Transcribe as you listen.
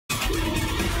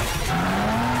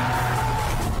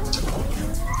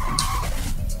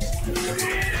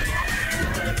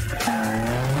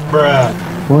Bruh.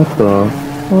 What the?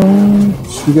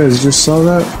 You guys just saw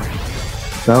that?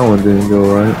 That one didn't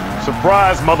go right.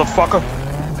 Surprise, motherfucker.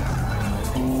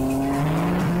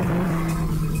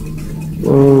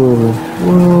 Whoa,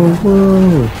 whoa,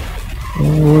 whoa.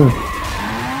 Oh,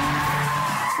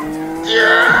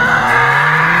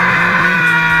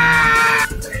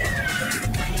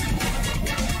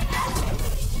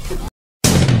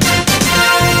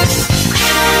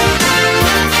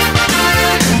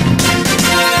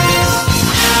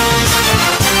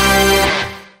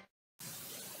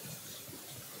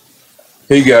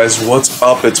 Hey guys, what's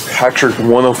up? It's Patrick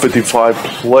 1055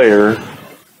 Player.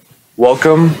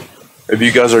 Welcome. If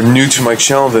you guys are new to my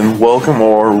channel, then welcome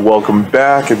or welcome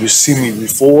back. If you've seen me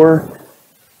before,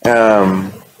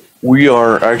 we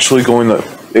are actually going to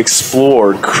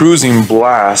explore Cruis'n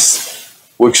Blast,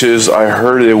 which is, I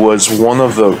heard it was one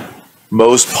of the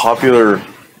most popular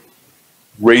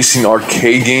racing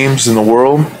arcade games in the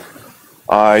world.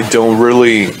 I don't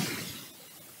really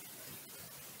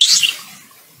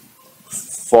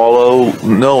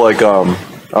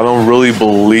I don't really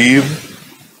believe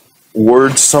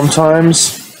words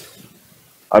sometimes.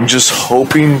 I'm just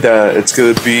hoping that it's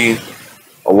gonna be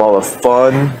a lot of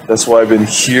fun. That's what I've been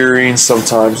hearing.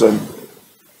 Sometimes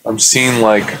I'm seeing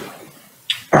like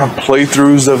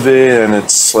playthroughs of it, and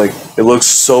it's like it looks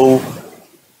so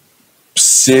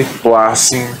sick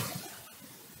blasting.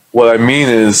 What I mean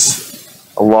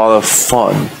is a lot of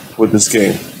fun with this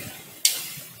game.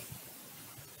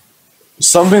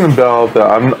 Something about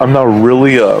that, I'm not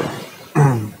really a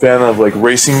fan of like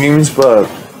racing games, but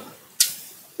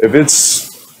if it's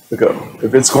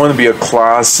going to be a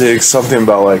classic, something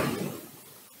about like,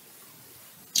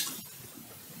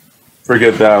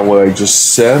 forget that what I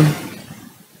just said,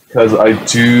 because I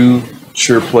do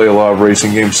sure play a lot of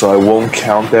racing games, so I won't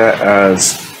count that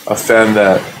as a fan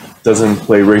that doesn't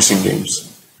play racing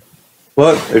games.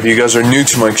 But if you guys are new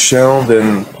to my channel,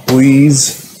 then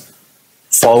please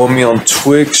follow me on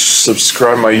Twitch,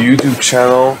 subscribe my YouTube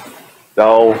channel.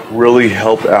 That'll really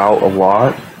help out a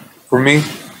lot for me.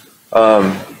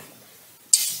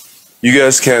 You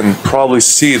guys can probably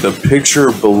see the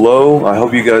picture below. I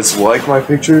hope you guys like my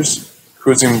pictures.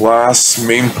 Cruis'n Blast,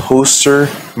 main poster,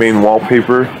 main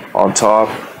wallpaper on top.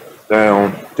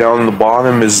 Down in the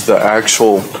bottom is the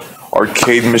actual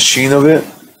arcade machine of it.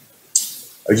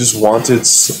 I just wanted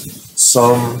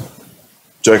some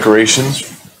decorations.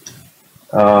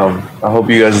 I hope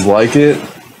you guys like it.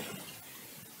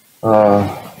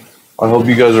 I hope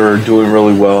you guys are doing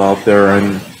really well out there. I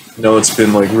know it's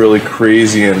been like really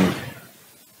crazy and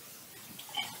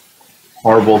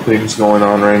horrible things going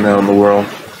on right now in the world.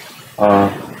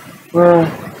 Well,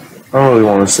 I don't really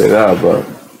want to say that, but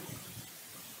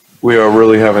we are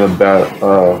really having a bad,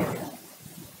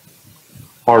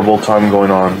 horrible time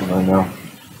going on right now.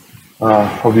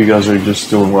 Hope you guys are just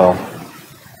doing well.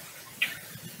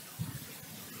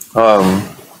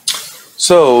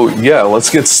 So yeah, let's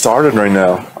get started right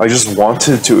now. I just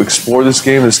wanted to explore this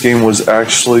game. This game was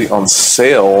actually on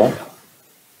sale.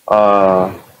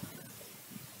 I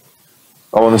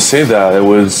want to say that it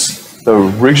was, the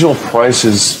original price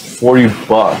is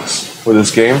 $40 for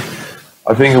this game.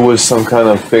 I think it was some kind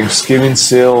of Thanksgiving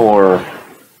sale or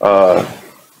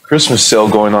Christmas sale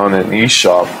going on in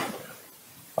eShop.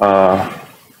 I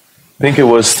think it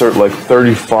was like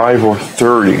 35 or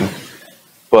 30.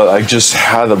 But I just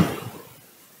had to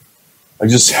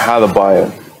buy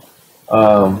it.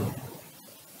 I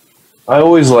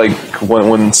always like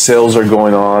when sales are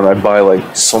going on, I buy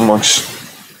like so much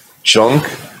junk.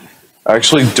 I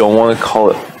actually don't want to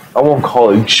call it, I won't call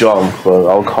it junk, but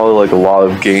I'll call it like a lot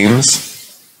of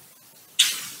games.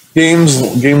 Games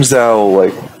that will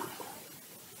like,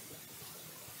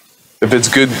 if it's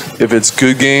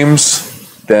good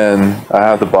games, then I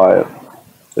have to buy it.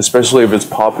 Especially if it's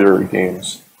popular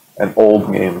games and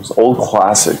old games, old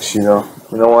classics, you know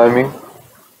what I mean?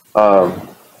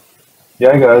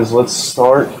 Yeah, guys, let's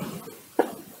start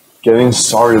getting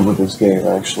started with this game,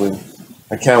 actually.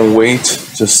 I can't wait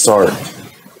to start.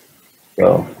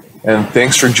 So, and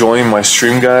thanks for joining my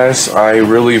stream, guys. I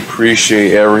really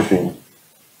appreciate everything.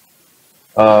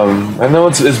 I know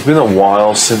it's been a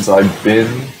while since I've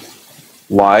been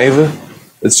live.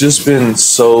 It's just been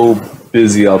so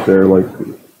busy out there, like,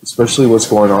 especially what's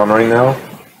going on right now.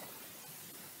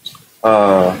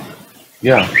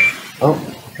 Yeah. Oh,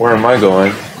 where am I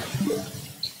going?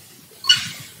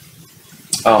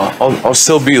 I'll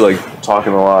still be like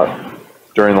talking a lot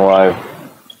during the live.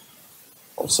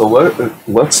 So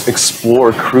let's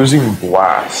explore Cruis'n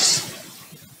Blast.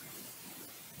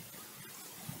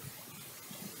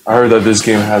 I heard that this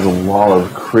game has a lot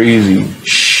of crazy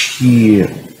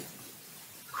shit.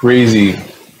 crazy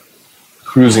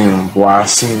cruising and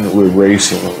blasting with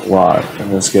racing a lot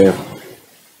in this game.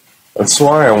 That's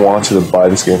why I wanted to buy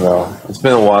this game now. It's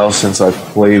been a while since I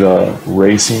played a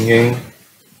racing game,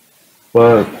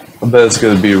 but I bet it's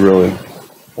going to be really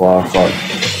a lot of fun.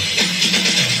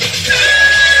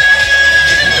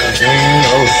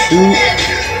 Oh shoot.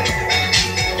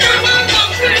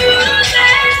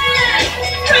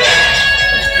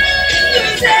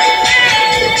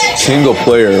 Single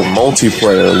player,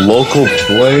 multiplayer, local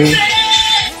play,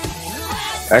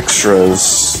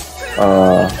 extras.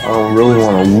 I don't really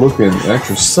want to look at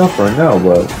extra stuff right now,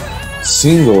 but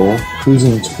single,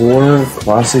 cruising tour,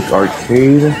 classic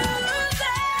arcade,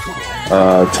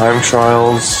 time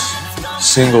trials,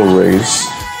 single race,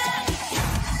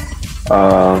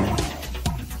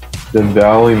 the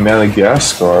Valley,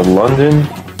 Madagascar, London,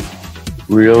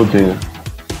 Rio de.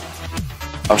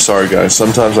 I'm sorry, guys.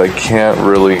 Sometimes I can't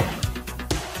really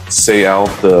say out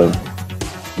the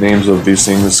names of these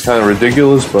things. It's kind of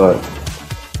ridiculous, but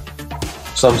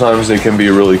sometimes they can be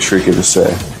really tricky to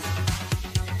say.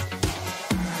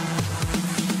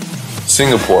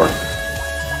 Singapore.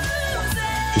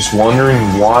 Just wondering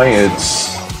why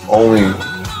it's only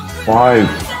five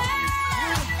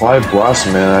blasts,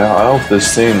 man. I hope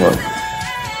this thing, like,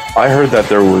 I heard that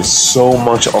there was so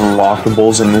much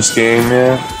unlockables in this game,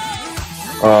 man.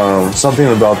 Something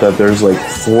about that there's like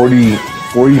 40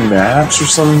 maps or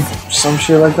some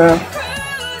shit like that.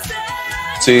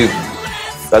 See,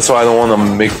 that's why I don't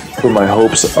want to put my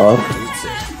hopes up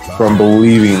from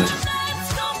believing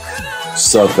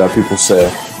stuff that people say.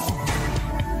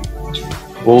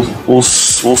 We'll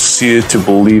see it to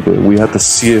believe it. We have to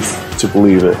see it to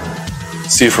believe it.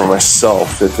 See it for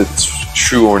myself if it's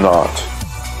true or not.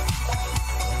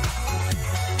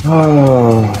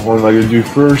 What am I gonna do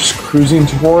first? Cruising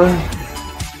tour?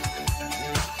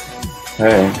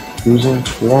 Hey, cruising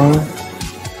tour?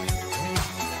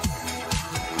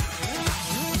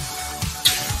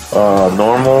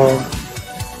 Normal.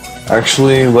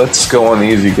 Actually, let's go on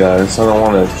easy, guys. I don't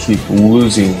want to keep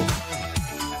losing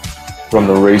from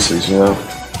the races, you know?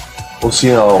 We'll see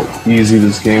how easy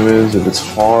this game is, if it's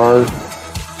hard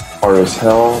as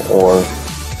hell, or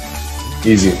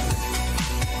easy.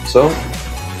 So,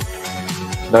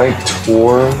 night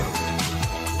tour.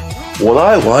 What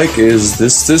I like is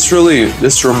this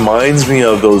reminds me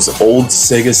of those old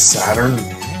Sega Saturn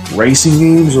racing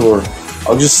games, or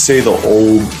I'll just say the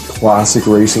old classic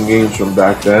racing games from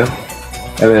back then.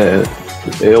 And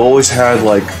it always had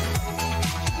like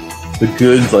the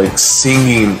good like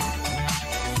singing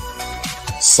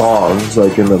songs,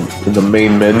 like in the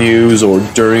main menus or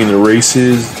during the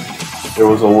races. There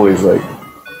was always like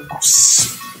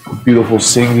beautiful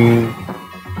singing.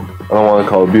 I don't want to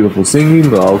call it beautiful singing,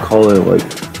 but I'll call it like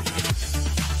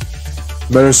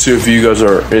better suit if you guys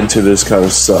are into this kind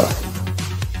of stuff.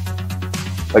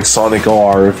 Like Sonic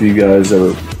R, if you guys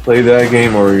ever played that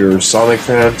game or you're a Sonic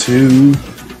fan too.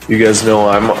 You guys know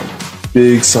I'm a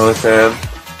big Sonic fan,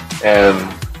 and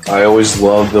I always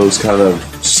loved those kind of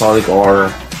Sonic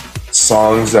R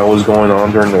songs that was going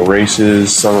on during the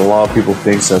races. A lot of people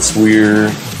think that's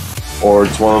weird, or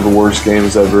it's one of the worst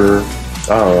games ever.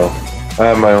 I don't know. I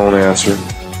have my own answer.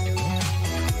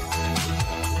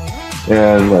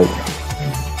 And like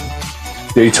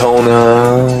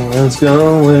Daytona, let's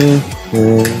go with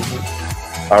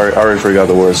it. I already forgot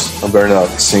the words. I better not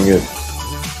sing it.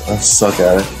 I suck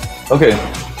at it. Okay,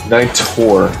 night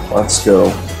tour. Let's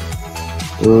go.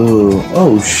 Ooh,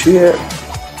 oh shit.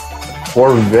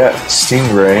 Corvette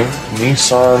Stingray,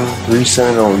 Nissan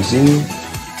 370Z,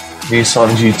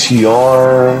 Nissan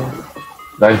GTR,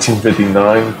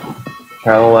 1959,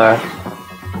 Cadillac,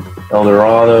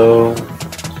 Eldorado,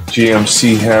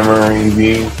 GMC Hammer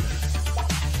EV.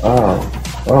 Oh.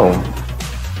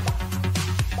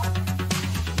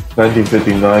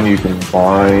 1959, you can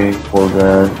buy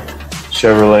Corvette.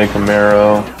 Chevrolet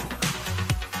Camaro.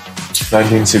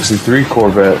 1963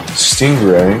 Corvette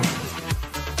Stingray.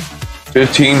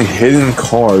 15 hidden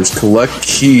cars. Collect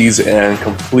keys and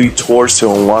complete tours to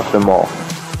unlock them all.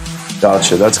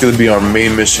 Gotcha. That's going to be our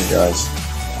main mission, guys.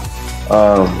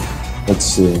 Let's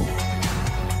see.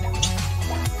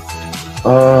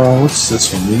 What's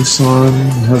this one? Nissan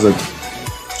has a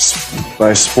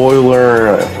nice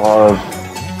spoiler, a lot of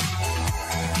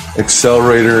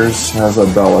accelerators. Has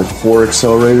about like 4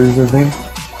 accelerators, I think.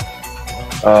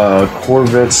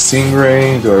 Corvette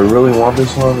Stingray. Do I really want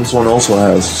this one? This one also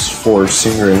has 4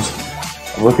 Stingrays.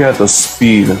 I'm looking at the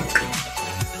speed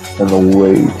and the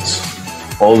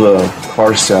weight. All the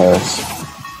car status.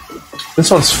 This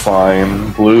one's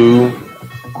fine. Blue.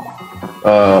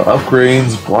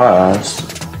 Upgrades, blast.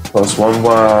 +1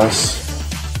 blast.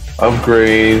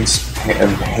 Upgrades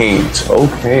and paint.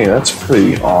 Okay, that's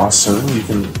pretty awesome. You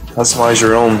can customize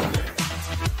your own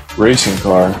racing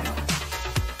car.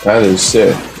 That is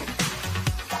sick.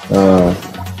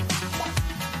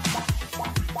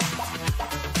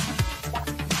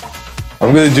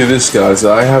 I'm gonna do this, guys.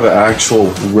 I have an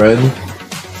actual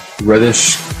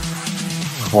reddish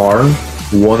car.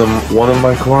 One of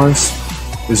my cars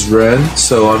is red,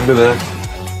 so I'm gonna.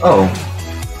 Oh,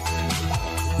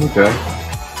 okay.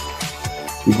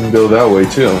 You can go that way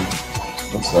too.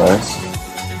 That's nice.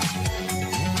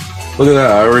 Look at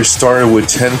that! I already started with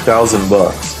 10,000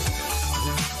 bucks.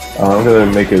 I'm gonna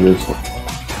make it this one.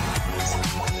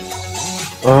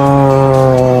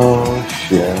 Oh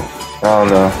shit! I don't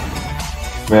know.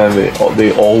 Man,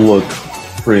 they all look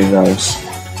pretty nice.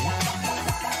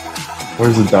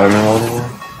 Where's the diamond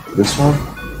one? This one?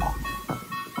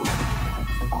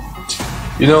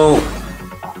 You know,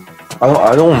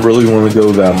 I don't really want to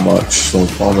go that much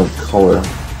on the color,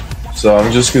 so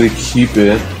I'm just gonna keep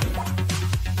it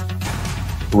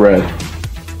red,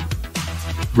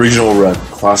 regional red,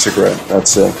 classic red.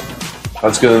 That's it.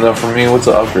 That's good enough for me. What's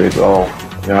the upgrades? Oh,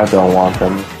 yeah, I don't want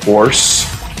them. Horse.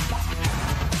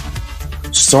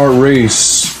 Start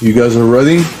race. You guys are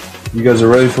ready? You guys are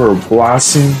ready for a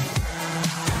blasting?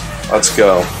 Let's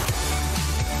go.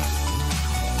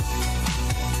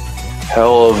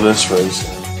 Hell of this race.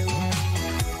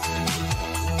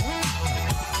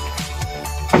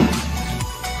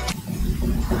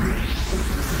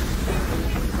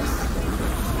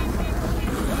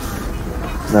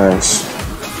 Nice.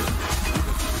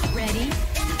 Ready,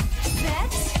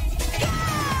 set,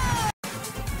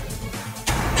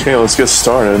 Okay, let's get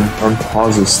started.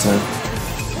 Unpause this thing.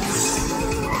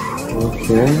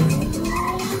 Okay.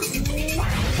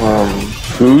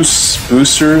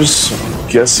 Boosters. I'm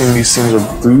guessing these things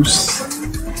are boosts.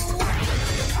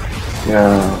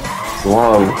 Yeah, there's a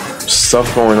lot of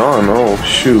stuff going on. Oh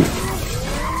shoot.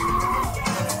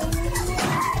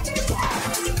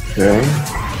 Okay.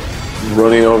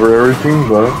 Running over everything,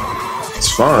 but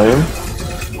it's fine.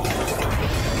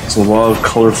 There's a lot of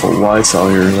colorful lights out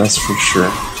here, that's for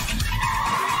sure.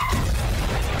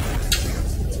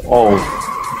 Oh,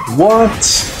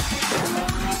 what?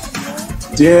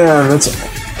 Damn, that's...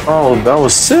 Oh, that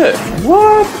was sick.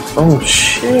 What? Oh,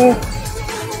 shit.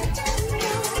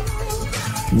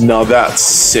 Now that's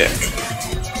sick.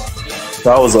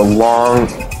 That was a long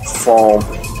fall.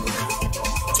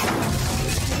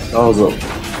 That was a...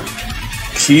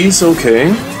 Keys,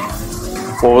 okay.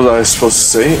 What was I supposed to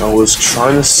say? I was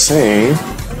trying to say...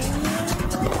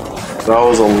 That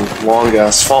was a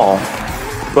long-ass fall.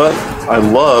 But I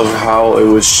love how it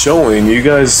was showing. You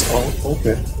guys... Oh,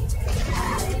 okay.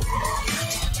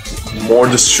 More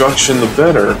destruction, the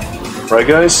better. Right,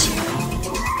 guys?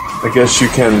 I guess you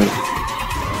can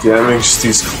damage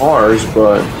these cars,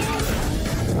 but...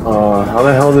 how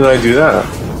the hell did I do that?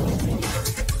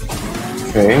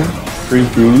 Okay. Free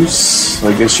boosts.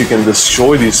 I guess you can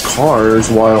destroy these cars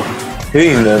while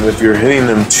hitting them if you're hitting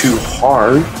them too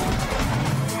hard.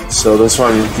 So that's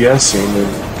what I'm guessing.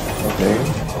 Okay.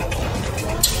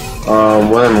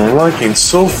 What I'm liking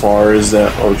so far is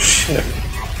that... Oh, shit.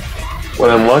 What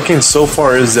I'm liking so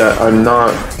far is that I'm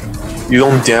not... You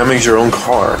don't damage your own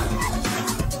car.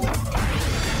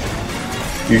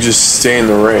 You just stay in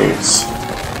the race.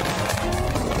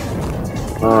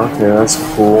 Okay, that's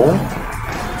cool.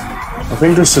 I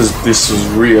think this is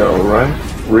Rio, right?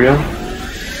 Rio?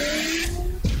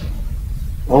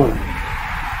 Oh.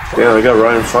 Yeah, I got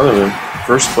right in front of him.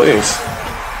 First place.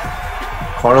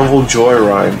 Carnival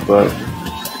Joyride, but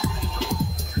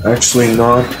actually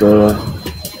not the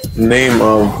name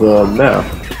of the map.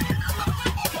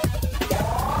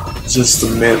 Just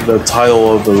the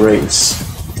title of the race.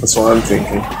 That's what I'm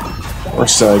thinking. What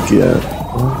should I get?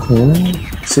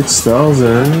 Okay.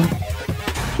 6,000.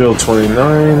 Field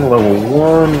 29, level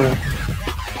 1.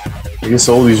 I guess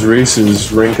all these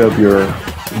races rank up your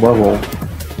level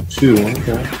 2.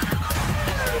 Okay.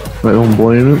 I don't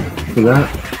blame it for that.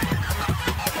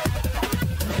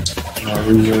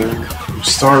 Resume.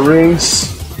 Start race.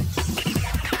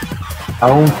 I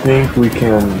don't think we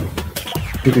can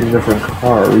pick a different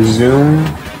car. Resume.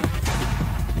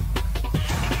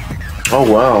 Oh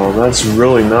wow, that's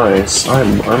really nice.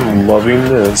 I'm loving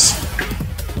this.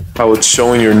 How it's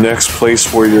showing your next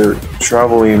place where you're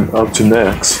traveling up to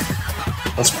next.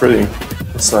 That's pretty.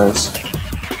 That's nice.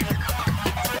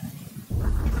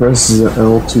 Press the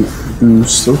L to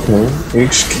boost. Okay.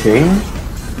 HK?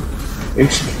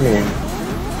 HK.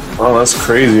 Oh, that's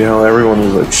crazy how everyone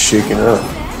was like shaking up.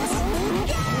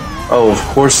 Oh, of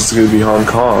course it's gonna be Hong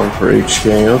Kong for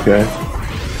HK. Okay.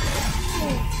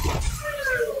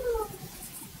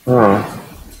 Huh.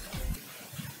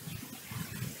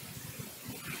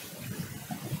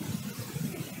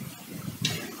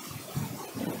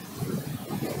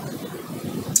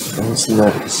 What's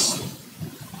next?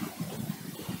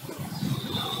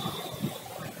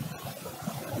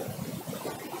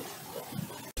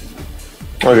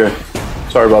 Okay.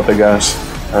 Sorry about that, guys.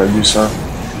 I had to do something.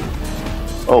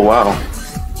 Oh, wow.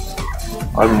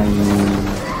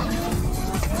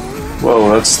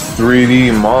 Whoa, that's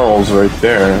 3D models right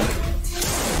there.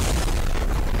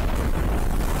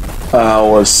 That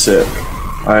was sick.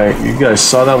 You guys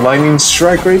saw that lightning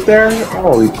strike right there?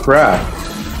 Holy crap.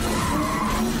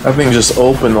 That thing just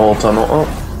opened the whole tunnel. Oh,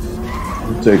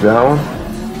 I'll take that one.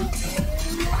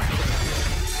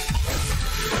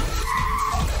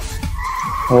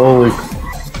 Holy,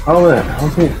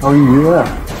 how you do that?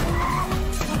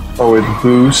 Oh, it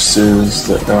boosts is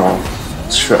the, oh,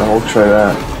 I'll try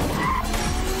that.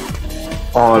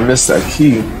 Oh, I missed that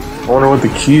key. I wonder what the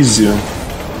keys do.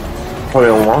 Probably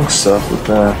unlock stuff with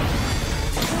that.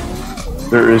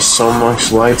 There is so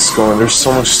much lights going. There's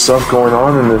so much stuff going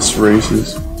on in this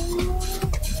races.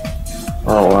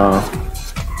 Oh wow.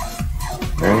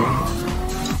 Okay.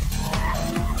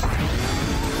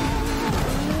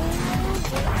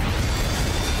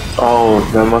 Oh,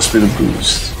 that must be the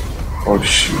boost. Oh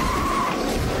shoot.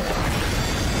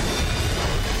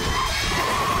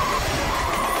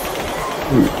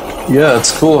 Yeah,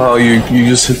 it's cool how you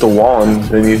just hit the wall and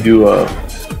then you do a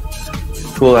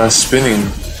cool ass spinning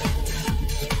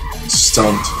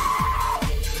stunt.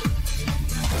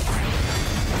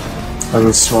 On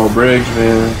a small bridge,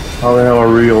 man. How the hell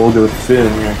are we all gonna fit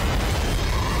in here?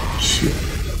 Shit.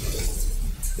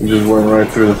 We just went right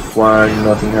through the flag,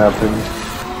 nothing happened.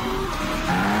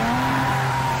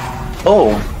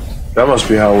 Oh, that must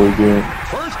be how we do it.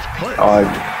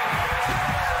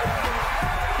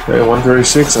 Okay,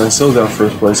 136, and I still got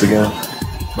first place again.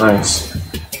 Nice.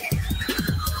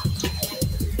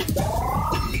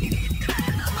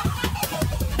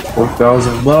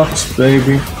 $4,000,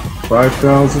 baby.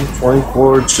 5,000,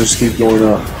 24. Just keep going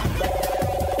up.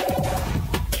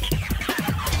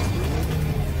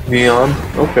 Neon,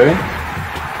 okay.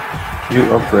 New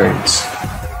upgrades.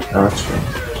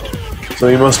 Gotcha. So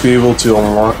you must be able to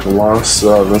unlock a lot of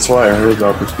stuff. That's why I heard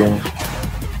about this game.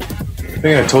 I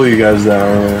think I told you guys that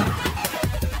earlier.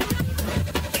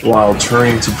 While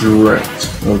turning to direct.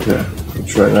 Okay,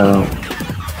 let's try that out.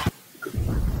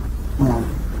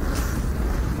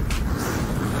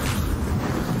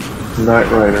 Night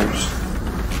Riders.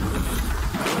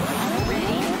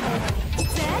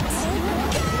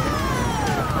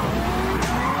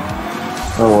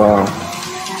 Oh wow.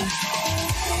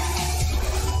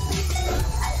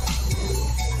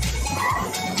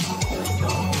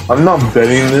 I'm not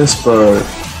betting this, but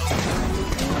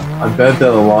I bet that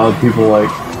a lot of people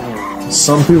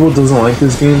some people doesn't like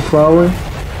this game probably.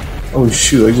 Oh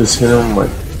shoot, I just hit him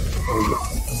like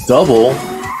double.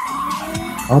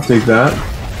 I'll take that.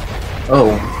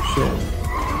 Oh shit.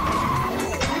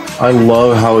 I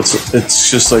love how it's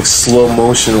just like slow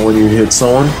motion when you hit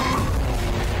someone.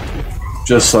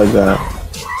 Just like that.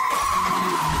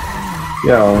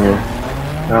 Yeah, okay.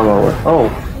 Now oh.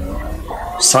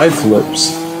 Side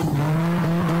flips.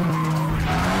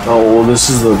 Oh well, this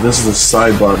is the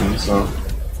side button, so.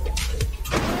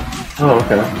 Oh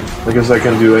okay. I guess I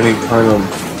can do any kind of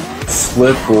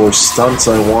flip or stunts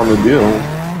I want to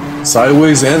do,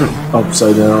 sideways and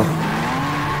upside down.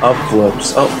 Up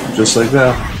flips. Oh, just like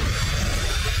that.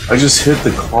 I just hit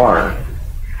the car.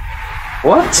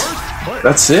 What?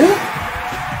 That's it?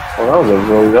 Oh,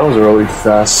 that was a really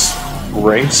fast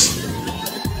race.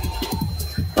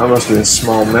 That must be a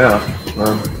small map.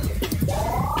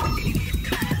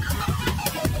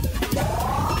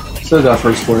 Still got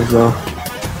first place though.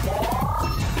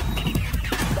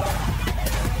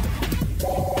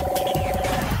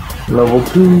 Level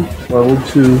 2, level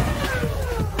 2.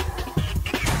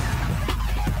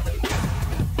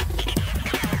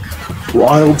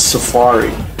 Wild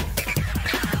Safari.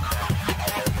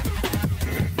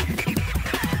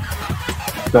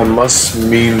 That must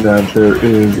mean that there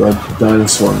is a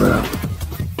dinosaur map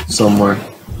somewhere.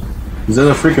 Is that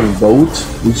a freaking boat?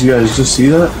 Did you guys just see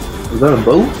that? Is that a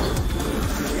boat?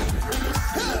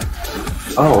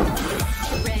 Oh.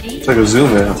 It's like a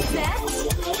zoom in.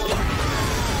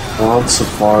 Wild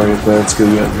Safari, that's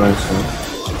gonna be a nice one.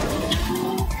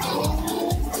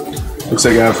 Looks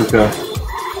like Africa.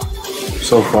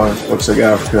 So far, looks like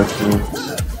Africa to me.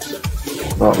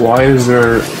 Why is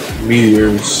there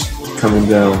meteors coming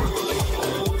down?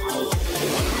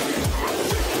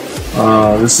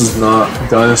 This is not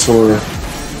dinosaur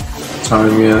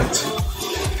time yet.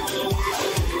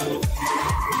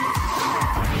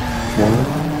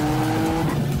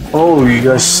 Oh, you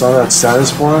guys saw that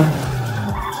status bar?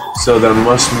 So that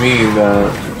must mean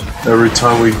that every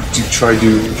time we try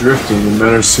doing drifting, no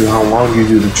matter to how long you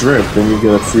do the drift, then you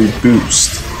get a free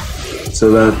boost.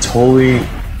 So that totally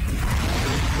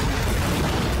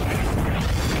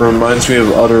reminds me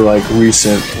of other like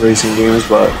recent racing games,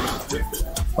 but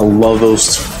I love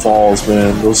those falls,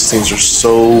 man. Those things are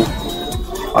so...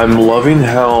 I'm loving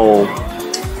how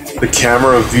the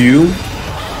camera view,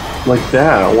 like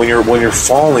that, when you're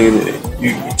falling,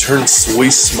 you turn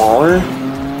way smaller.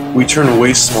 We turn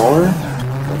way smaller.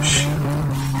 Oh, shit.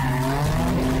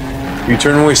 You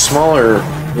turn way smaller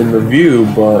in the view,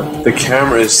 but the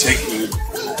camera is taking you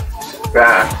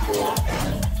back.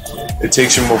 It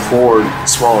takes you more forward,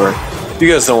 smaller. You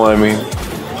guys know what I mean.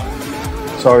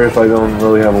 Sorry if I don't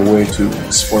really have a way to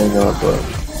explain that, but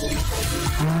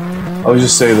I would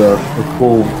just say the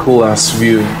cool ass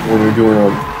view when you're doing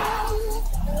a...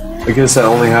 I guess that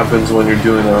only happens when you're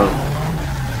doing the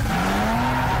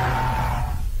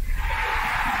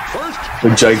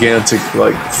gigantic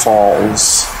like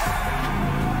falls.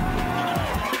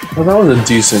 Well, that was a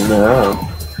decent map.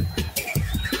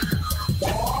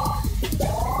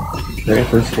 Okay,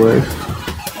 first place.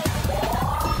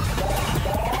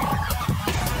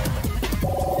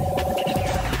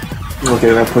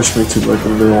 Okay, that pushed me to like the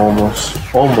middle almost.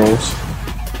 Almost.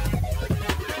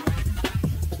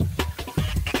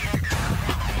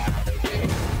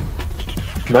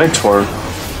 Night tour.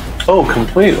 Oh,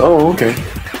 complete. Oh, okay.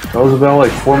 That was about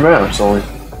like 4 maps only.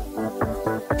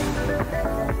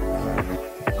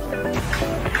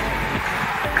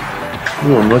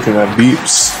 Ooh, I'm looking at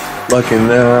beeps. Looking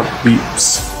at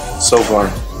beeps. So far.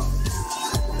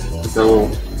 That little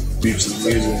beeps of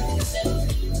music.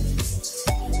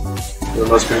 That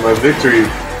must be my victory.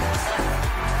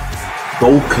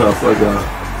 Gold cup I got.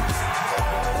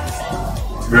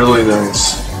 Really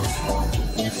nice.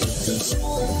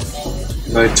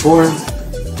 Night tour.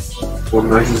 What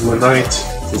night is what night?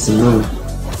 It's the moon.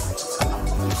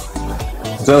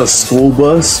 Is that a school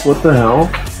bus? What the hell?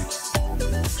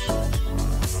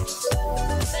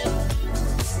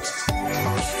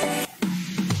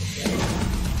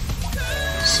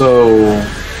 So,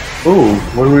 ooh,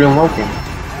 what are we unlocking?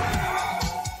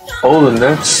 Oh, the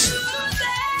next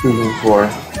cruising tour.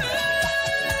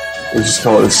 We just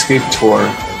call it Escape Tour.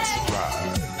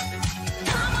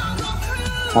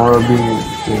 RB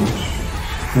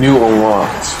new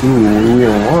unlocked. Ooh, what do we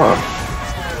unlock?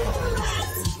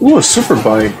 Ooh, a super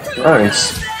bike.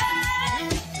 Nice.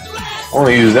 I want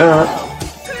to use that.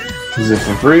 Is it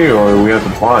for free or do we have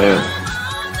to buy it?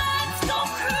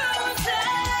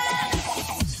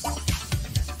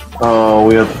 Oh,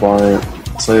 we have to buy it.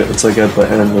 It's like at the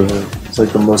end of it. It's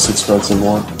like the most expensive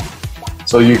one.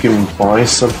 So you can buy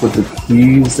stuff with the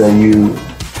keys that you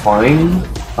find?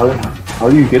 How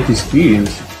do you get these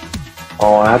keys?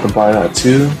 Oh, I have to buy that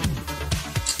too?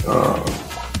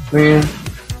 Man.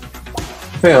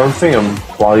 I think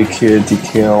I'm body kit,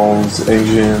 decals,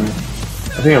 engine.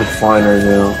 I think I'm fine right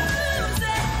now.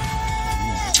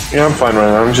 Yeah, I'm fine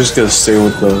right now. I'm just gonna stay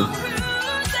with the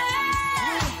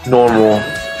normal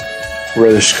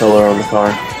reddish color on the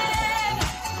car.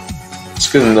 It's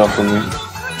good enough for me.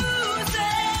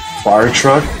 Fire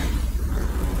truck?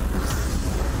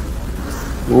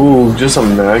 Ooh, just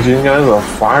imagine guys, a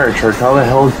fire truck. How the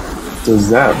hell does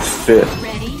that fit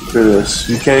through this?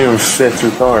 You can't even fit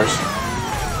through cars.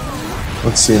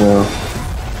 Let's see now.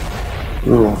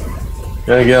 Ooh.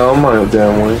 Gotta get on my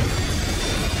damn way.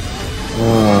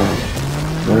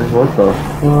 What the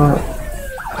fuck?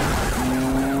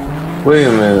 Wait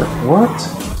a minute, what?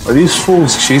 Are these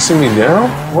fools chasing me down?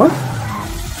 What?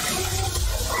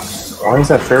 Why is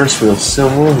that Ferris wheel still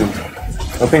moving?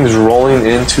 That thing's rolling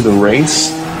into the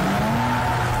race?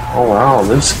 Oh wow,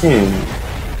 this game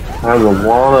has a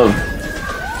lot of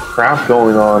crap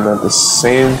going on at the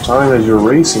same time as you're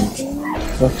racing.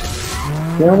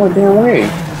 Damn way.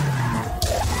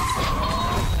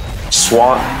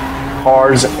 SWAT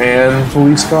cars and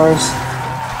police cars?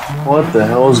 What the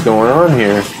hell is going on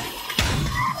here?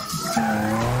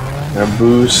 That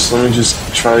boost, let me just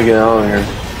try to get out of here.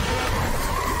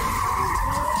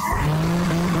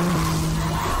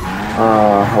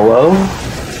 Hello?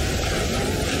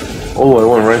 Oh, I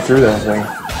went right through that thing.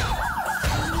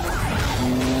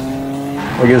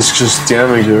 I guess just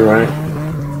damage it, right?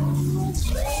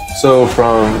 So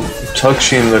from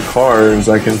touching the cars,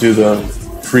 I can do the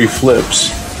free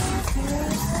flips.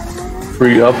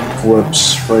 Free up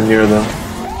flips right near them.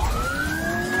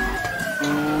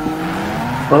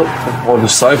 Oh, or the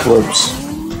side flips.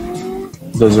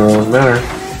 Doesn't really matter,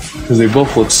 because they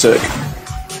both look sick.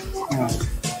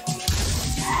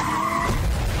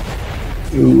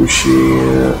 Ooh,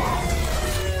 shit.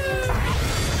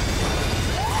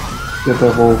 Get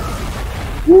that whole.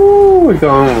 Woo, we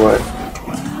got him right.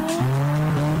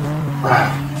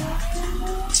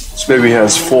 This baby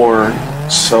has 4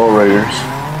 accelerators.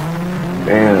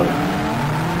 Damn.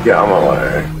 Get out of my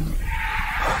way.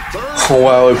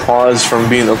 While I paused from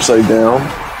being upside down.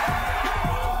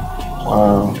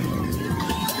 Wow.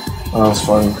 That was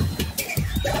funny.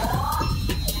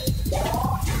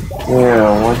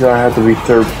 Yeah, why do I have to be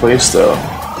 3rd place though?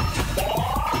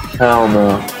 Hell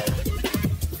no.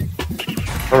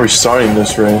 I'm restarting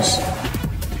this race.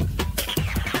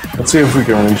 Let's see if we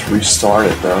can restart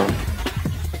it though.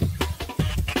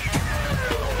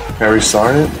 Can I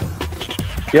restart it?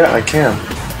 Yeah, I can.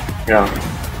 Yeah.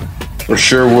 For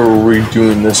sure we're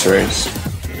redoing this race.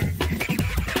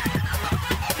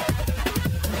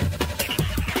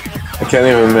 I can't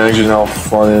even imagine how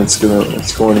fun it's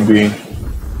going to be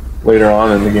later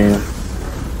on in the game.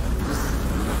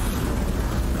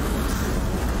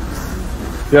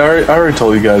 Yeah, I already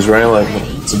told you guys, right? Like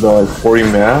it's about like 40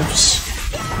 maps,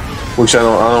 which I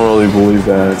don't really believe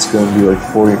that it's gonna be like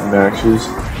 40 matches,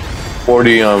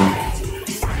 40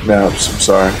 maps. I'm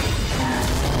sorry.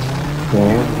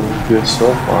 Okay, we're good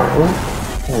so far. Oh,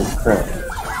 holy crap!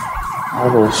 All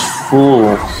those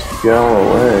fools, get out of the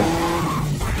way.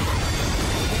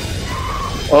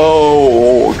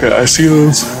 Oh, okay, I see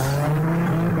those.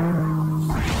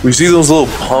 We see those little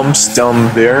pumps down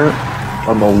there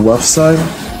on the left side.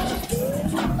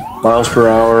 Miles per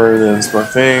hour, then it's my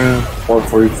thing,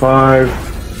 145.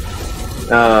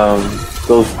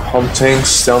 Those pump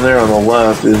tanks down there on the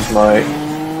left is my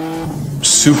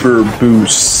super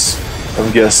boosts,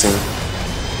 I'm guessing.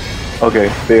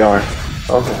 Okay, they are.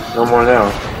 Okay, no more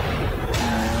now.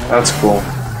 That's cool.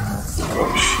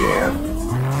 Oh shit.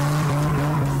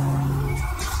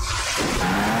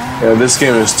 Yeah, this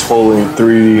game is totally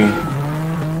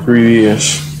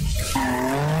 3D-ish.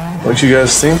 What you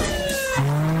guys think?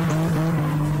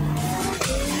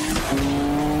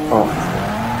 Oh,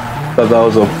 thought that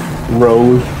was a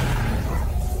road.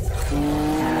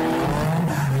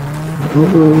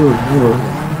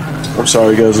 I'm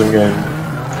sorry guys, I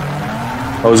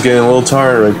was getting a little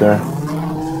tired right there.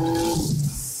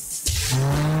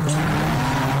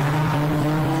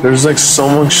 There's like so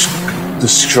much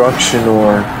destruction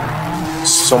or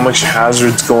so much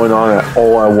hazards going on at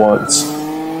all at once.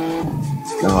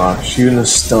 Gosh, even the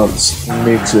stunts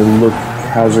makes it look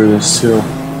hazardous too.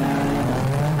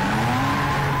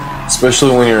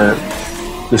 Especially when you're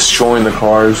destroying the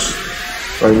cars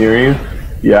right near you.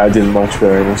 Yeah, I did much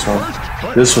better in this one.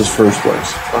 This was 1st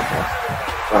place. Okay,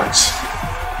 nice.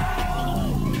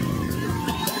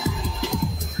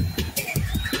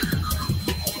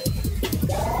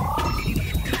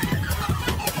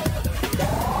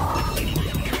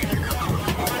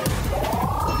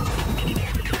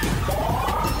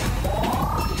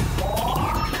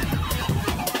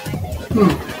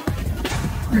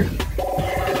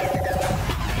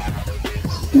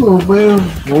 Oh man,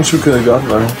 I wish we could have gotten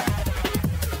there.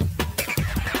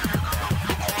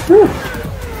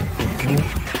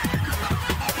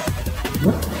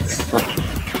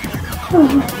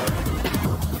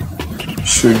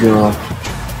 Should go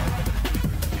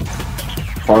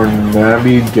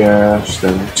Barnaby Dash,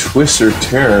 then Twister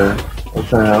Terror. What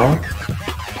the hell?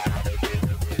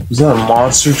 Is that a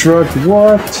monster truck?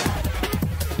 What?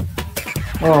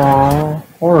 Aww, I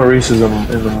want to race in the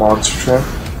monster truck.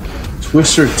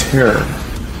 Twister Terror.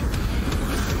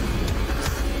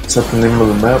 Is that the name of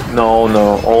the map? No,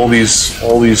 all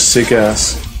these sick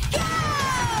ass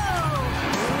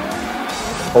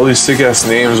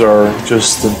names are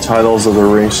just the titles of the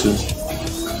races.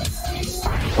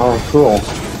 Oh, cool.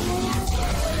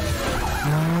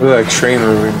 Look at that train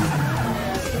moving.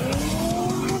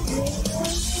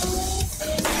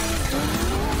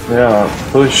 Yeah,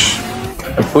 push.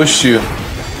 I pushed you.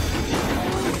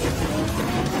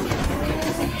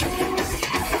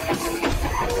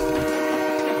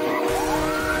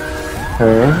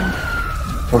 Okay.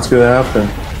 What's gonna happen?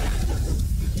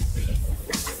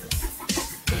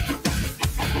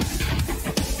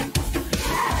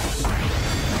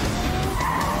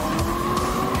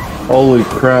 Holy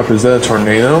crap, is that a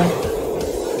tornado?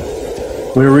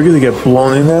 Wait, are we gonna get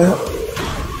blown in that?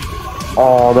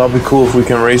 Oh, that'll be cool if we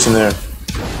can race in there.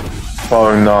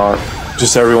 Probably not.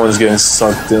 Just everyone's getting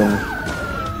sucked in.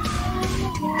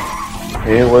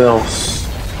 Hey, what else?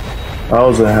 That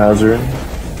was a hazard.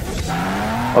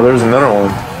 Oh, there's another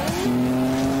one.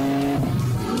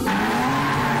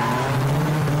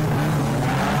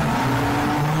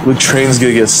 The train's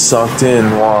gonna get sucked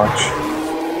in, watch.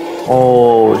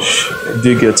 Oh shit, it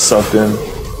did get sucked in.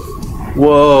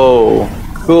 Whoa,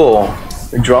 cool.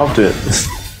 They dropped it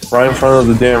right in front of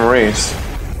the damn race.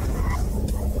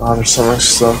 Oh, there's so much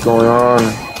stuff going on.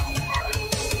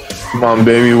 Come on,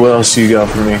 baby, what else you got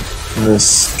for me in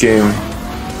this game?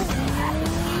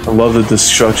 I love the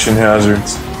destruction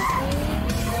hazards.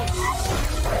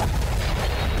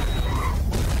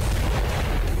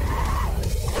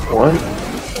 What?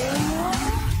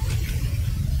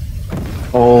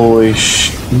 Holy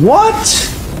sh... What?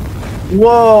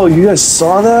 Whoa, you guys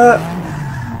saw that?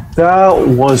 That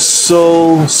was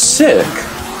so sick.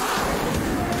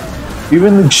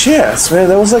 Even the jets, man,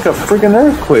 that was like a freaking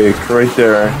earthquake right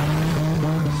there.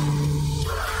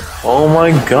 Oh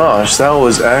my gosh, that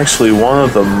was actually one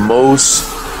of the most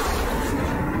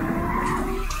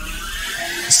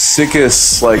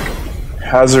sickest, like,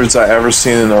 hazards I ever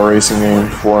seen in a racing game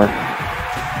before.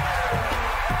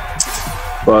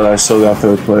 But I still got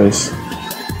third place.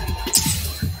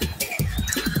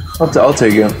 I'll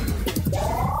take it.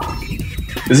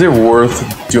 Is it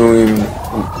worth doing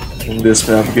this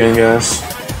map again, guys?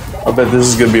 I bet this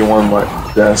is gonna be one of my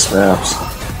best maps.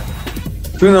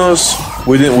 Who knows?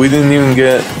 We didn't even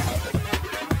get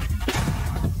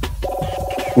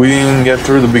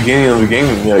through the beginning of the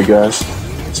game yet, guys.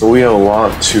 So we have a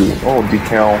lot to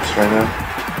decals right now.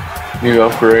 New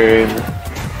upgrade.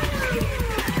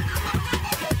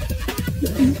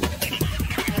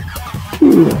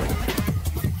 Ooh.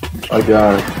 I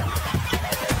got it.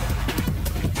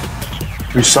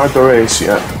 Restart the race,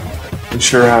 yeah. We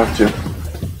sure have to.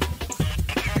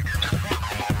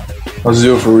 Let's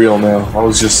do it for real now. I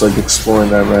was just like exploring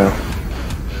that map.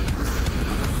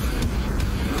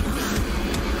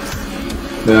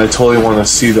 Man, I totally want to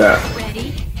see that.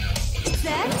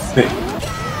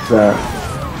 That.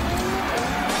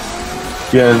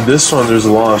 Yeah, in this one there's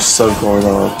a lot of stuff going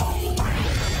on.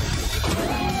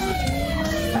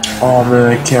 Oh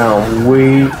man, I can't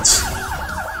wait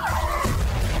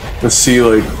to see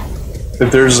like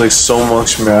if there's like so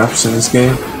much maps in this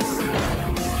game.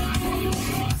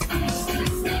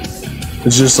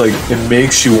 It's just like, it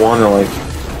makes you want to like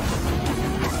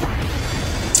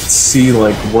see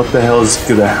like what the hell is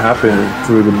gonna happen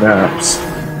through the maps.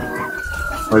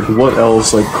 Like what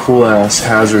else like cool ass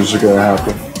hazards are gonna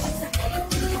happen.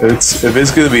 If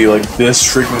it's gonna be like this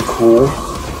freaking cool,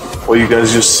 what you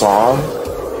guys just saw,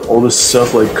 all this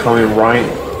stuff like coming right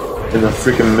in the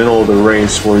freaking middle of the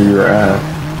race where you're at,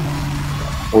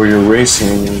 where you're racing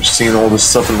and you're seeing all this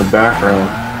stuff in the background.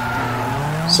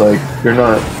 It's like, you're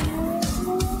not,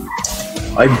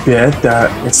 I bet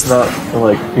that it's not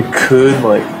like, it could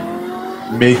like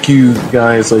make you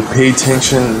guys like pay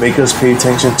attention, make us pay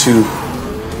attention to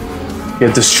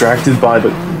get distracted by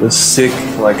the sick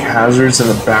like hazards in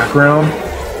the background.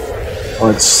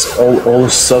 Like all the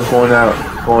stuff going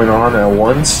on at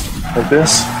once like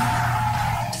this,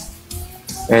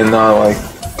 and not like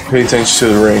pay attention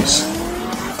to the race.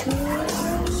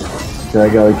 Yeah, I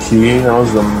got a key. That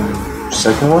was the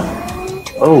second one.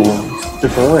 Oh,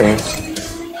 different way.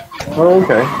 Oh,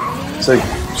 okay. It's like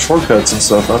shortcuts and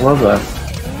stuff. I love that.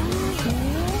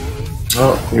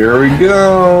 Oh, here we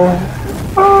go.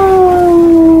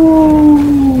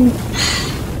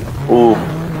 Oh,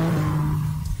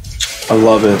 I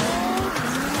love it.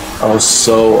 That was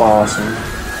so awesome.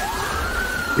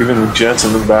 Even the jets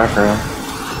in the background.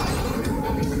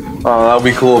 Oh, that would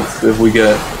be cool if we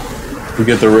get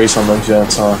the race on the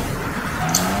jets, huh?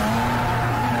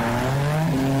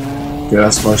 Yeah,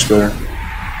 that's much better.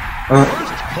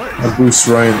 I boost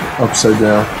right upside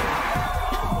down.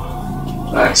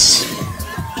 Nice.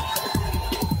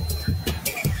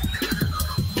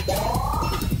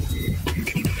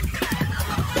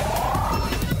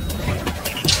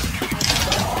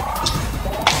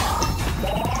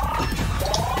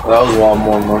 That was a lot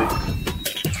more money.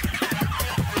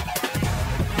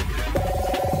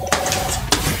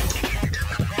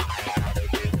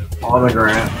 On the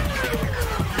grant.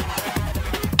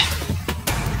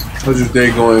 How's your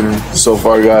day going so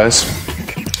far, guys?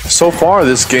 So far,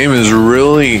 this game is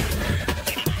really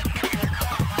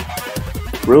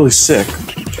sick.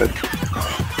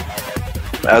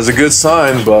 As a good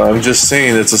sign, but I'm just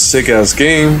saying it's a sick ass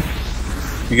game.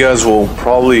 You guys will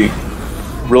probably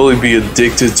really be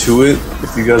addicted to it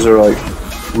if you guys are like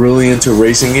really into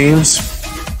racing games.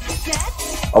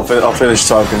 I'll finish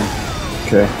talking.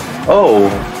 Okay. Oh,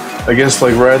 I guess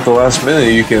like right at the last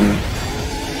minute you can.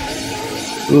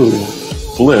 Ooh,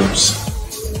 blimps.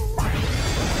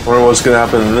 Wonder what's gonna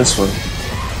happen in this one.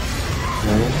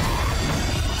 Okay.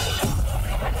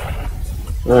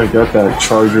 Oh, I got that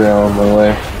charger out on my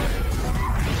way.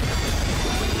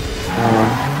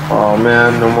 Oh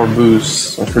man, no more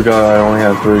boosts. I forgot I only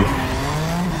had 3.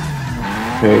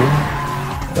 Okay.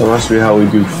 That must be how we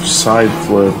do side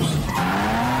flips.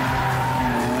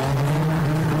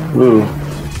 Ooh.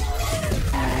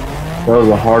 That was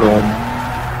a hard one.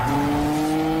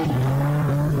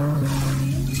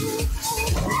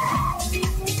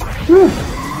 Whew.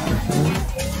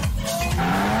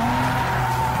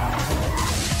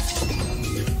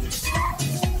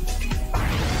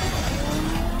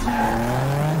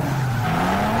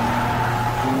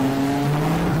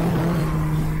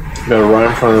 Got right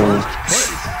in front of him.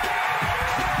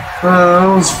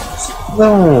 That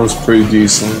one was pretty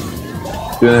decent.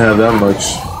 Didn't have that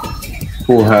much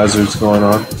pool hazards going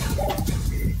on.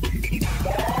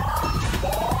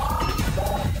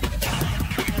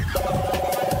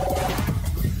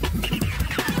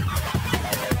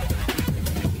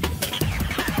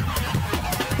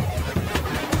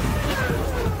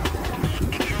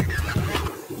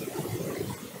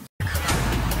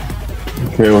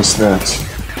 Okay, what's next?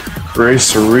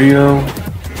 Race Rio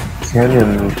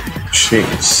Canyon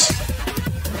Chase.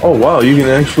 Oh wow, you can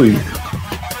actually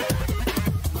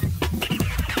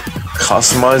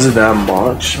customize it that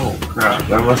much? Oh crap,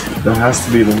 that has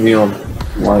to be the neon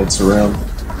lights around.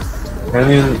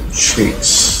 Canyon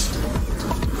Chase.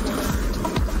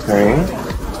 Okay.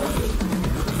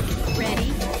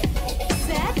 Ready,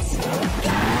 set.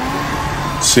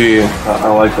 See, I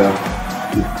like that.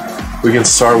 We can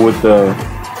start with a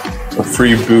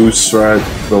free boost right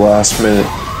at the last minute.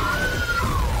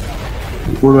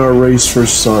 When our race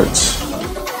first starts.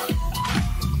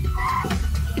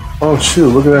 Oh shoot,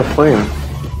 look at that plane.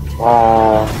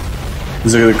 Aww.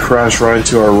 Is it gonna crash right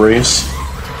into our race?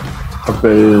 I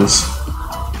bet it is.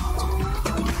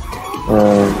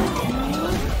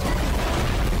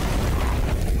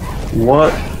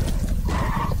 What?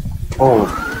 Oh.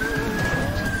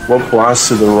 What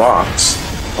blasted the rocks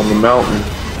on the mountain?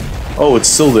 Oh, it's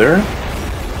still there?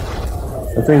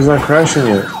 That thing's not crashing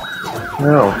yet.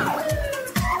 No.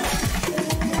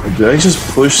 Did I just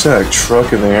push that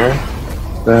truck in the air?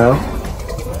 The hell?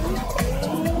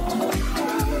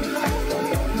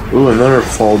 Ooh, another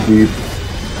fall deep.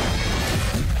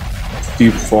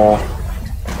 Deep fall.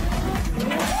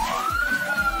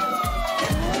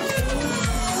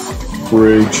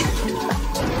 Bridge.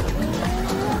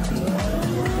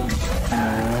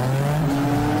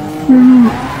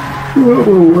 No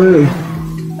way.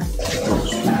 Oh,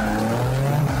 shoot.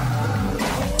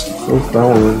 Oh, that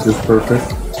one was just perfect.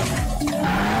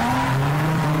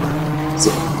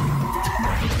 So.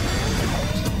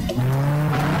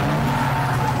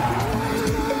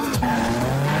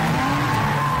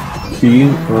 Key?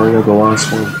 Oh, I got the last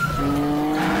one.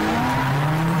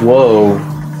 Whoa.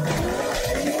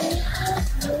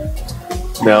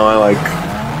 Now I like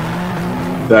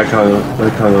that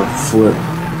kind of flip.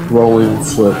 Rolling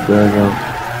flip, there you go.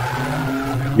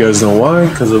 You guys know why?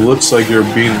 Because it looks like you're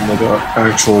being like an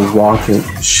actual rocket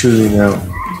shooting out.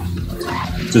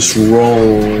 Just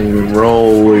rolling and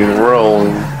rolling and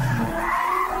rolling.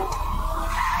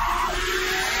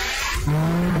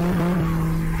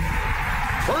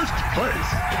 First place.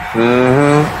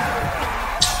 Mm-hmm.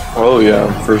 Oh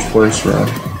yeah, first place round.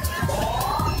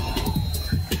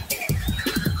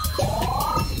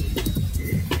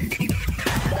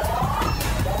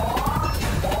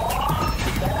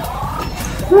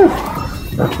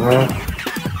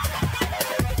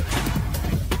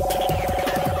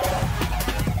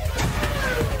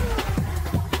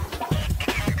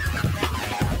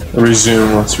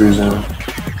 Resume, let's resume.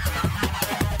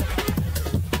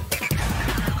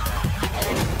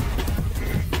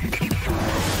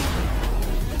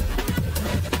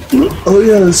 Oh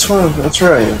yeah, that's fun. That's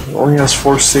right. It only has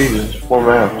 4 stages, 4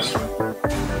 maps.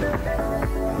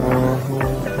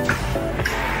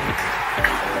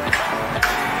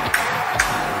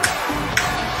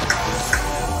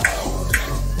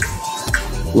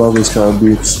 Love this kind of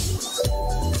beats.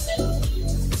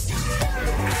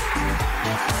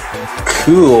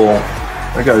 Cool.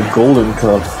 I got a golden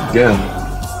cup again.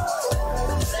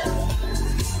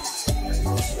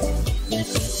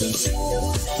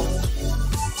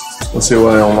 Let's see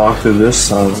what I unlocked it this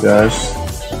time, guys.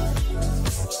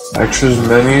 Extras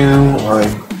menu. I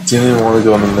didn't want to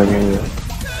go in the menu yet.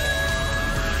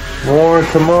 More,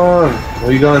 come on.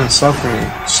 What you got inside for me?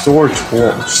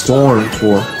 Storm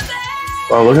tour.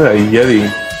 Wow, look at that Yeti.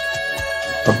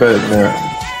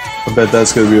 I bet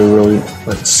that's gonna be a really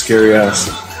scary ass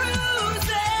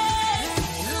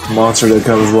monster that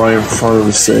comes right in front of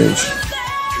the stage.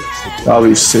 That'll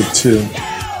be sick too.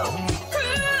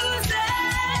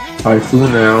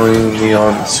 Typhoon Alley,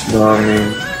 Neon Tsunami,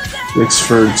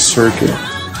 Vicksburg Circuit.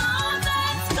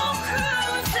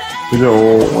 These are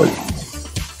all like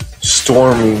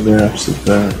stormy maps at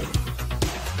that.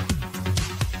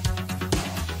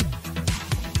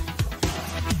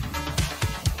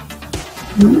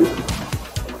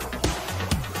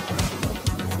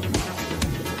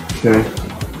 Okay.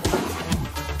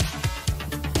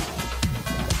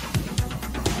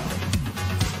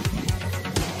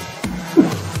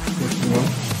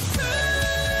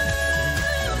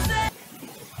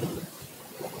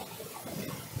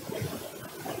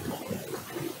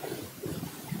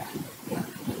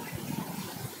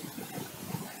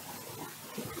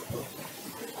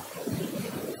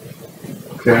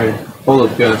 Okay, hold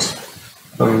up, guys.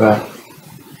 Coming back.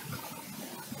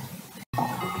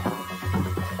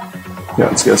 Yeah,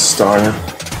 let's get started.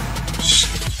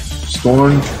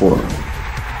 Storm 4.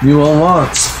 New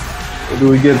unlocks. What do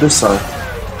we get this time?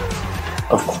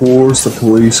 Of course, the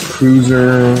police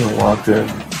cruiser. Locked in.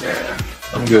 Yeah,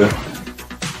 I'm good.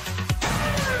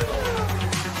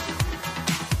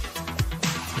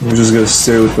 I'm just gonna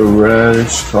stay with the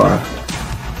reddish car.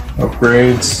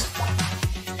 Upgrades.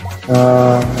 I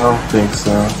don't think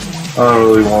so. I don't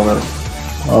really want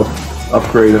to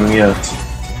upgrade them yet.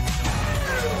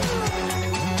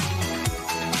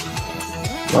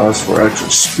 That's for extra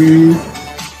speed.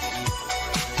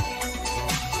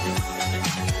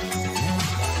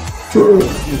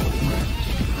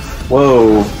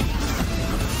 Whoa.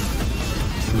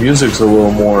 Music's a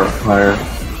little more higher.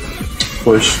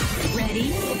 Push.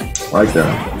 Like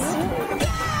that.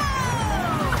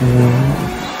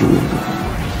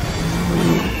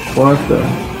 What the?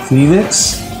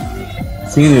 Phoenix?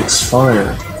 Phoenix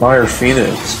Fire. Fire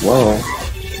Phoenix. Whoa.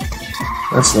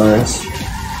 That's nice.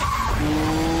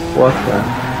 What the?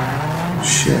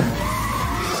 Shit.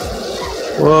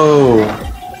 Whoa.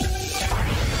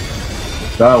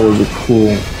 That was a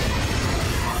cool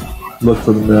look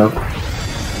for the map.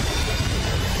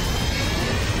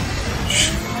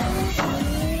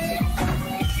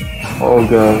 Oh,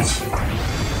 guys.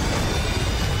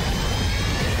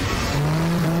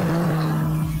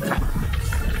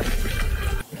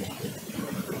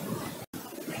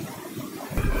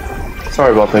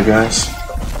 Sorry about that, guys.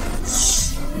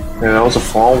 Yeah, that was a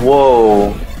fall.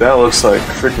 Whoa, that looks like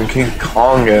freaking King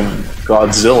Kong and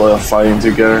Godzilla fighting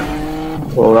together.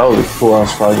 Well, that was a cool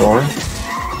ass fight going.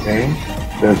 Okay,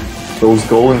 those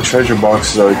golden treasure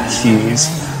boxes are keys.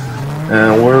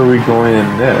 And where are we going in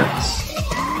next?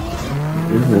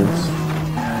 What is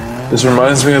this? This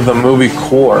reminds me of the movie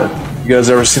Core. You guys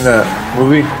ever seen that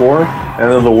movie Core?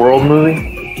 End of the World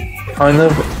movie? Kind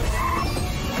of.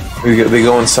 They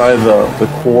go inside the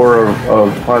core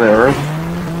of planet Earth.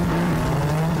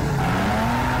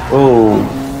 Oh,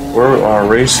 we're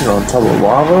racing on top of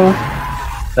lava?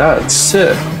 That's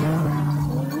sick.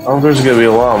 Oh, there's gonna be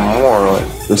a lot more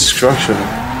like destruction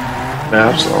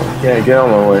maps. Oh, yeah, get out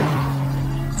of my way.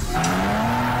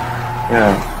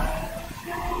 Yeah.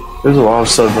 There's a lot of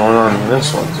stuff going on in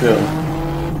this one too.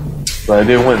 But I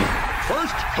did win.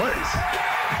 First place.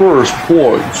 First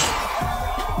place.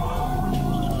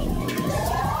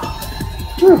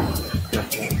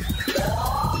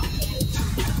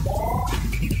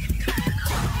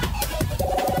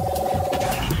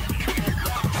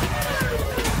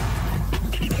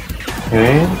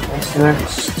 Okay, what's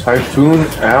next? Typhoon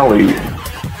Alley.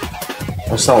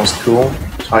 That sounds cool.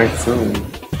 Typhoon.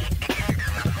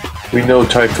 We know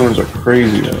typhoons are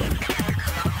crazy though.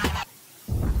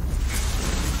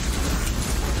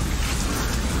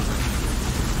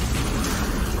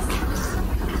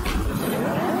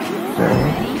 Okay,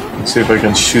 let's see if I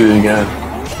can shoot it again.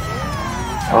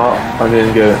 Oh, I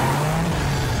didn't get it.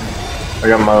 I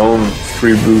got my own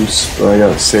free boost, but I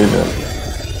gotta save it.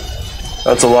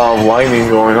 That's a lot of lightning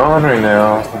going on right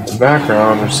now in the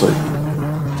background. There's like,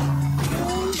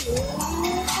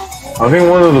 I think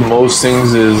one of the most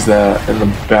things is that in the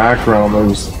background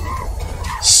there's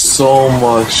so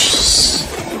much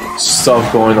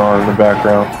stuff going on in the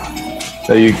background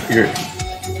that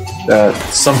that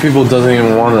some people doesn't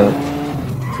even want to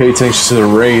pay attention to the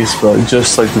race, but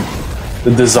just like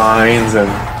the designs and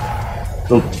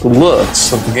the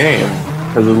looks of the game,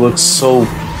 because it looks so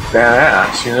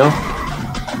badass, you know.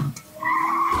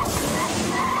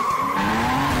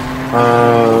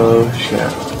 Oh shit,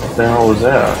 what the hell was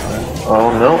that? Oh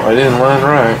no, I didn't land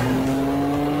right.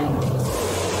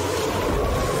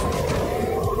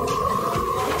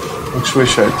 Which way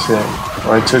should I take?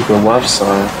 I took the left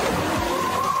side.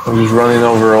 I'm just running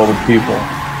over all the people.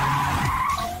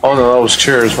 Oh no, that was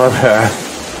chairs, my bad.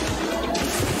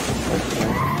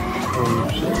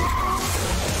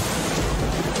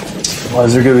 Why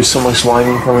is there gonna be so much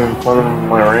lightning coming in front of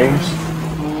my range?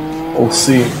 We'll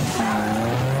see.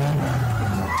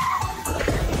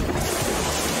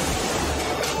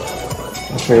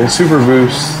 Okay, super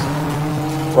boost.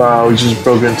 Wow, we just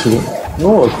broke into the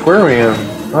aquarium.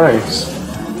 Nice.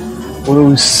 What do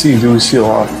we see? Do we see a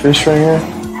lot of fish right here?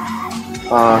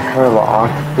 Kind of an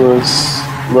octopus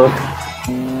look.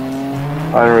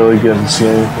 I didn't really get to see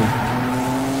anything.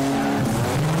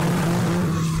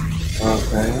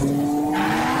 Okay.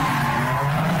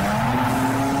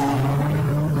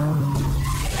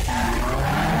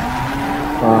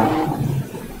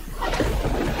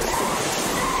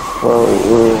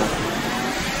 Whoa.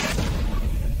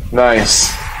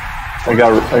 Nice. I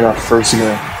got first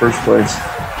again. First place.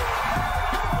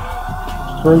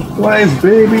 First place,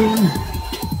 baby.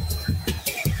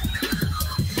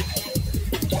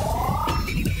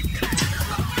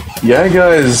 Yeah,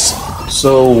 guys.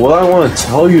 So what I want to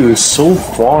tell you is, so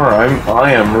far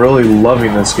I am really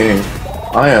loving this game.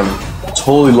 I am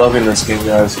totally loving this game,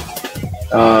 guys.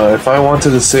 If I wanted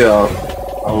to say a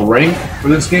rank for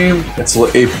this game, it's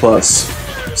A plus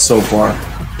so far.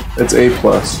 It's A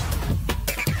plus.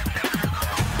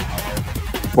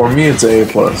 For me, it's A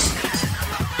plus.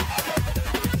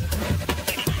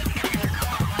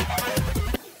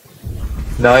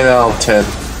 Nine out of 10.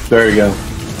 There you go.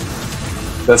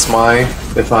 That's my.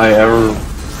 If I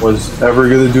was ever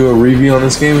gonna do a review on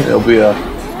this game, it'll be a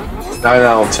 9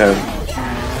 out of 10.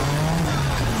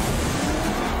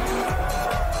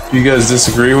 If you guys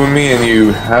disagree with me and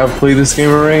you have played this game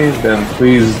already, then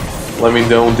please let me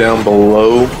know down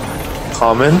below.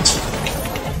 Comment.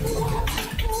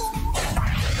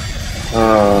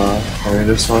 Okay,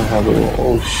 this one has a little.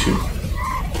 Oh shoot!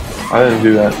 I didn't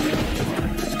do that.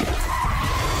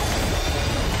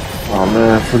 Oh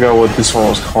man, I forgot what this one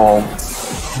was called.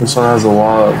 This one has a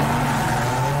lot of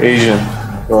Asian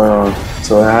going on,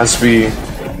 so it has to be.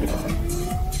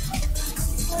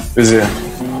 Is it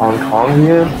Hong Kong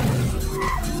again?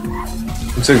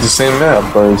 Looks like the same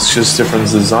map, but it's just different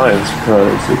designs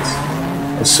because it's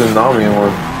a tsunami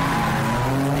one.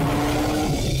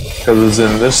 Because it's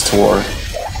in this tour.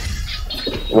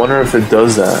 I wonder if it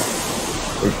does that.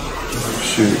 Like,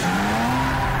 shoot.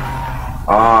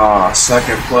 Ah,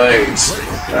 second place.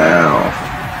 Wow.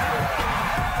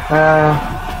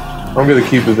 I'm gonna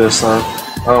keep it this time.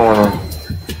 I don't wanna.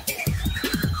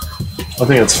 I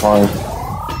think it's fine.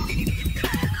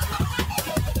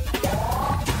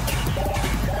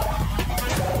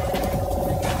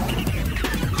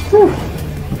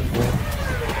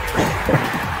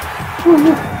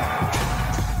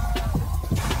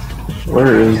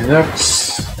 Where is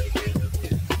next?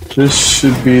 This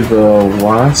should be the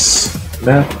last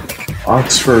map.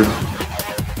 Oxford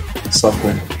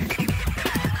something.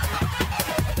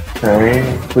 Okay,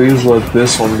 please let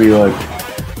this one be like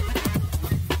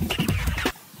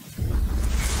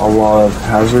a lot of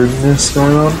hazardness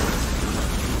going on.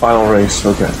 Final race,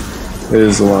 okay. It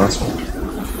is the last one.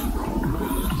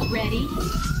 Ready,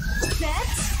 set.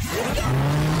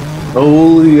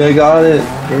 Holy, I got it!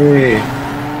 Hey,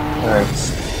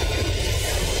 nice.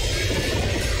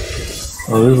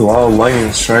 Oh, there's a lot of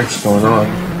lightning strikes going on.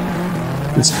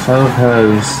 This kind of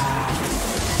has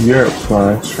Europe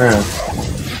vibes, France.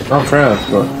 Not France,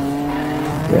 but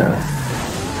yeah.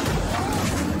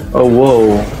 Oh,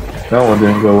 whoa. That one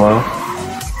didn't go well.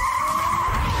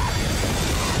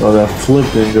 Oh, that flip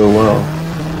didn't go well.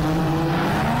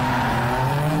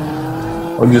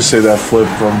 I'll just say that flip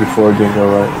from before didn't go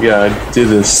right. Yeah, I did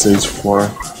this stage before.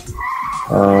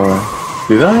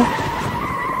 Did I?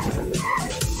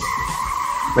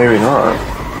 Maybe not.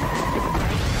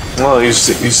 Well, you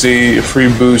see a free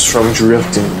boost from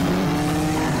drifting.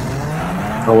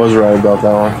 I was right about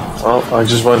that one. Well, I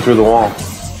just went through the wall.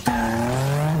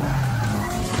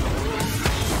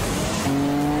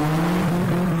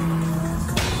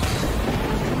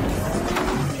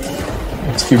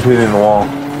 Let's keep hitting the wall.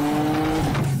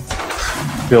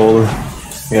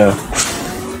 Yeah.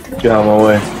 Get out of my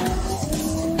way.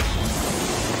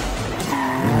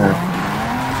 Yeah.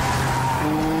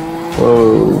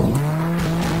 Whoa.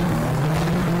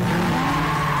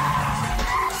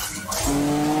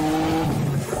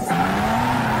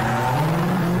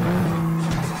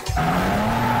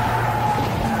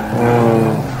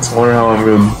 I wonder how I'm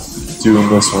gonna do in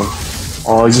this one.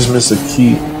 Oh, I just missed a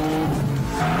key.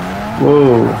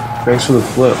 Whoa, thanks for the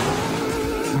flip.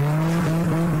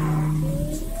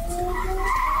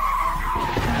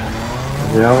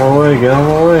 Get out of my way, get out of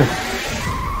my way.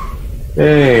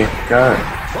 Hey, got it.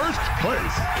 First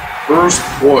place. First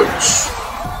place.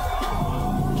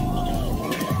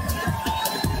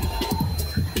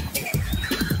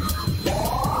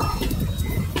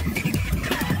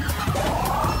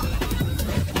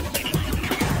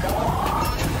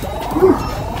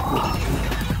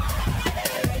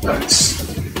 Nice.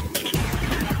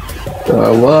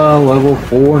 Well, level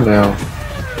 4 now.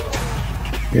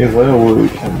 Yeah, level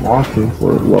I'm walking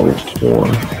for level 4.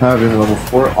 Having level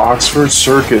 4 Oxford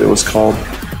Circuit it was called.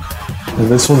 And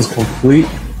this one's complete.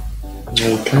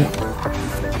 Okay.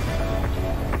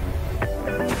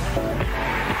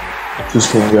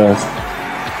 Just kidding, guys.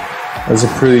 That's a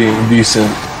pretty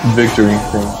decent victory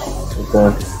thing.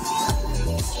 Okay.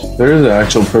 There is an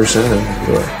actual person in there,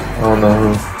 but I don't know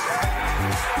who.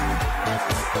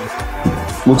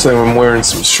 Looks like I'm wearing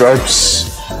some stripe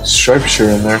shirt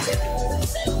in there.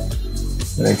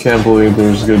 And I can't believe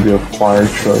there's gonna be a fire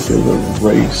truck as a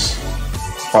race.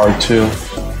 Part 2.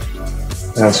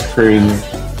 That's crazy.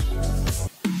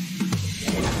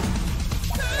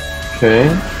 Okay,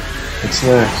 what's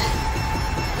next?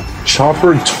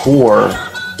 Chopper Tour.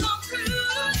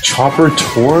 Chopper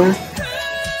Tour?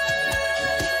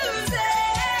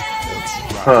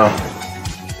 Huh.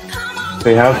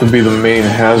 They have to be the main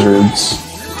hazards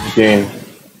game.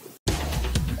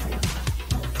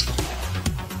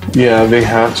 Yeah, they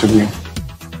have to be.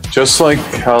 Just like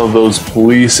how those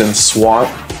police and SWAT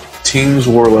teams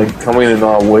were like coming in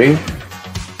our way.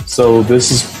 So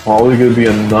this is probably going to be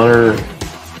another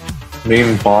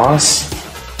main boss.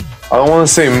 I don't want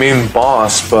to say main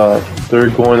boss, but they're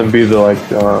going to be the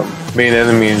main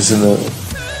enemies in the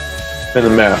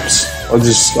maps. I'll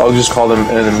just call them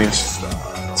enemies.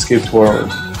 Escape tour.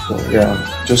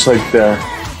 Yeah, just like that.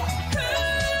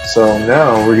 So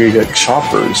now we're gonna get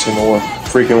choppers in a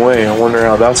freaking way. I wonder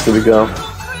how that's gonna go.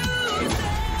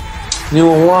 New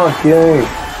unlock, yay!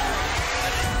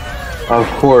 Of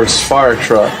course, fire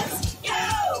truck.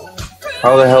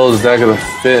 How the hell is that gonna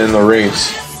fit in the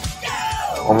race?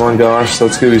 Oh my gosh,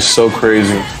 that's gonna be so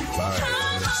crazy.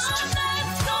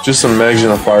 Just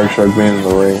imagine a fire truck being in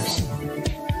the race.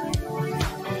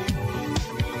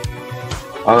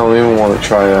 I don't even want to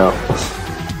try it out.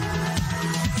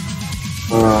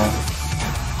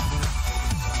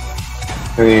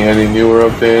 Any newer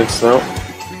updates? No.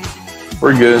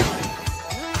 We're good.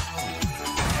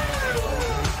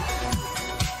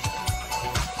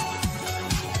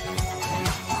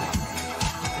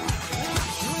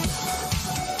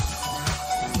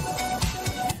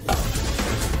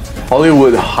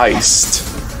 Hollywood Heist.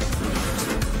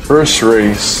 First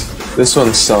race. This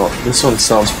one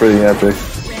sounds pretty epic.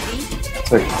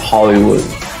 It's like Hollywood.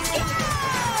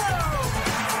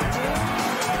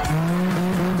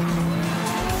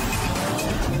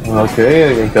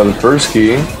 Okay, I got the first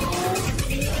key.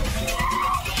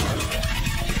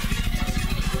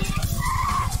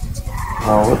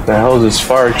 Oh, what the hell is this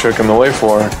fire truck in the way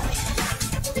for?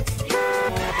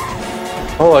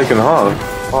 Oh, I can honk.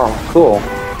 Oh, cool.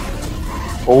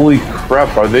 Holy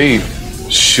crap, are they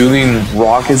shooting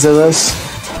rockets at us?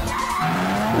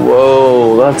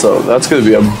 Whoa, that's gonna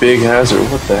be a big hazard.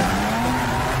 What the?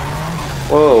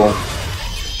 Whoa.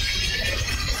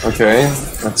 Okay,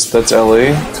 that's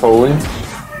LA, totally.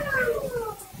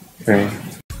 Okay.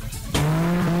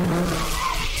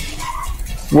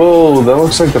 Whoa, that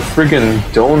looks like the freaking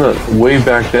donut way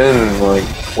back then, like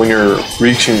when you're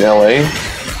reaching LA.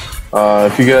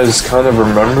 If you guys kind of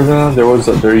remember that,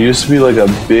 there used to be like a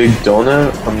big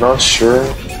donut. I'm not sure.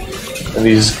 And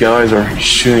these guys are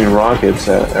shooting rockets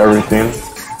at everything.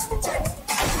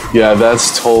 Yeah,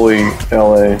 that's totally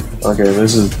LA. Okay,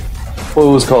 this is what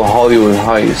was called Hollywood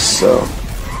Heist, so.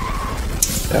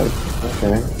 Yeah,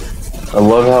 okay. I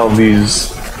love how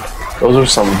those are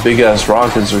some big ass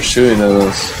rockets they're shooting at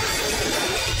us.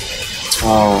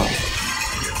 Oh.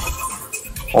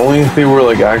 Only if they were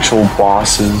like actual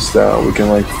bosses that we can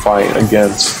like fight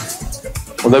against.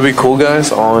 Would that be cool,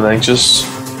 guys? Oh, and I just.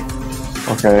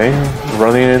 Okay,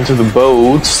 running into the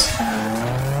boats.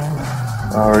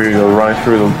 Are we gonna go right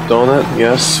through the donut?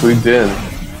 Yes, we did.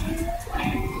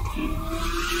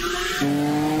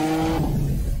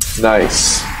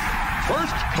 Nice.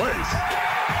 First place.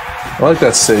 I like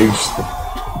that stage.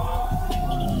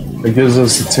 It gives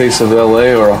us a taste of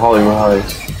LA or a Hollywood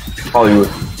Heights. Hollywood.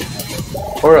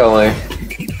 Or LA.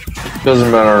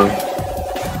 Doesn't matter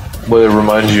what it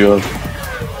reminds you of.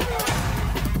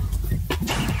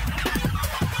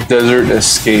 Desert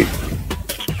Escape.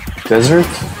 Desert?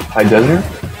 High desert?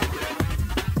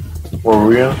 Where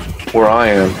we are? Where I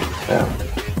am. Yeah.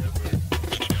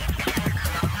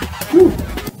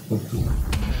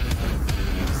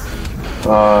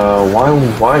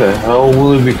 Why the hell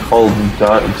will it be called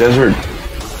desert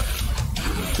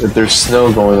if there's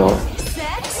snow going on?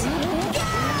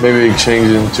 Maybe it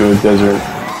changed into a desert.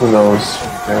 Who knows?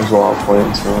 There's a lot of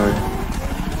plants already.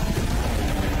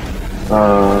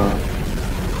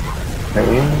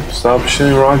 Okay, stop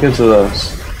shooting rockets at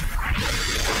us.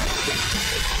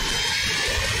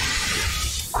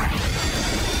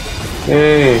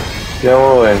 Hey, get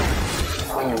away.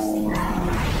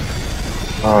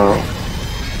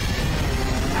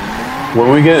 When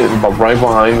we get right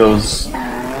behind those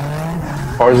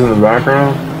cars in the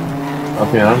background,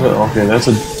 okay, that's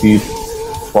a deep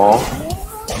fall.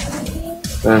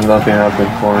 Then nothing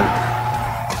happened for it.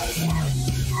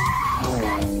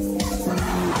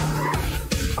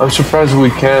 I'm surprised we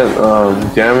can't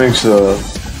damage the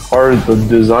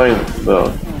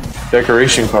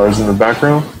decoration cars in the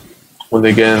background when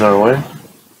they get in our way.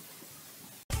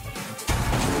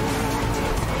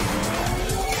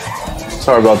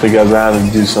 Sorry about the guys, I had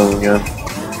to do something again.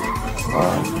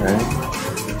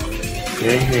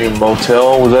 Okay,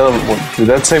 motel, did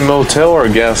that say motel or a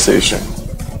gas station?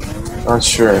 Not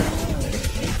sure.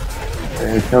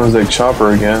 Okay, here comes a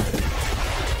chopper again.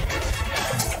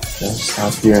 Let's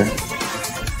stop here.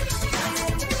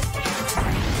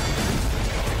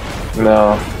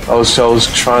 No, I was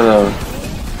trying to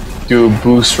do a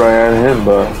boost right at him,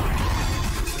 but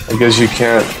I guess you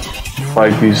can't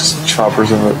fight these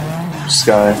choppers in the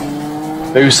sky.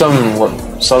 Maybe something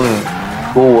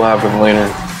cool will happen later.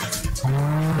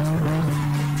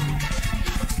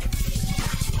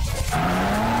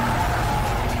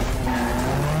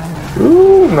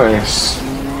 Ooh, nice.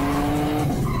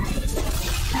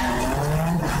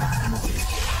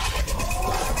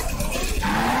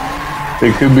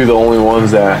 They could be the only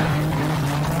ones that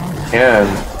can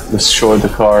destroy the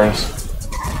cars.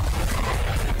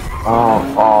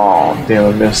 Oh, damn,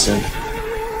 I missed it.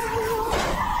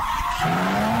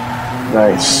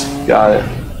 Nice, got it.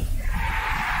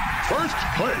 First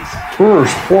place.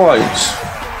 First place.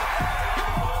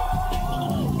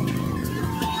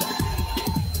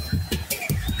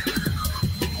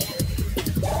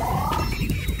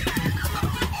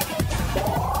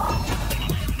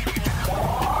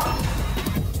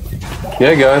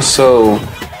 Yeah, guys, so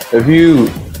if you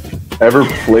ever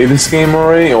play this game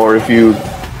already, or if you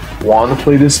want to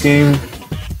play this game,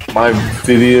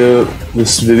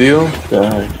 this video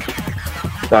that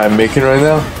I'm making right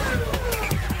now,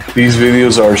 these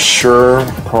videos are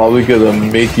probably gonna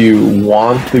make you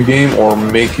want the game or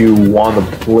make you want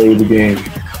to play the game.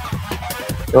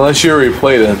 Unless you already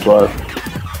played it, but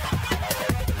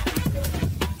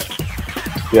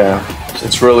yeah,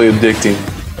 it's really addicting.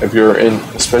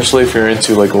 Especially if you're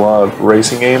into like a lot of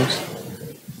racing games.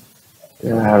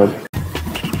 Yeah, I have it.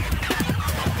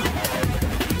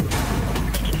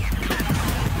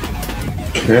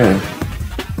 Okay.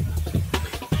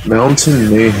 Mountain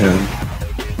Mayhem.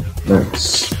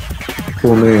 Nice.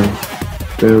 Cool name.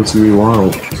 Failed to be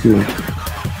wild, too.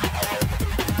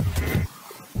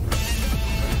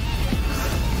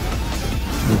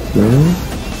 Okay.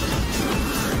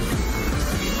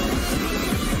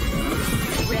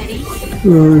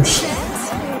 Nice.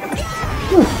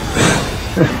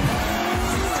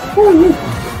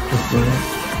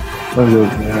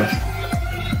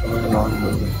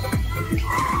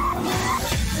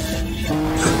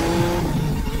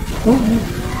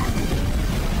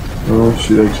 Oh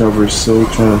shoot, that chopper is so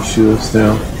trying to shoot us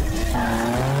down.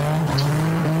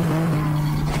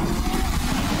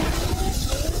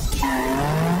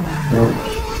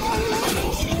 Ouch.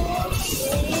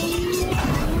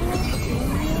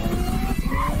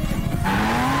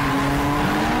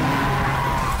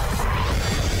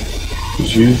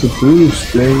 Just use the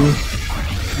boost, baby.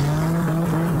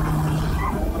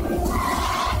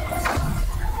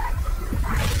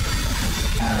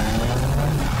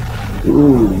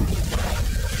 Ooh.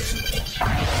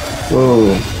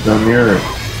 Whoa, down here.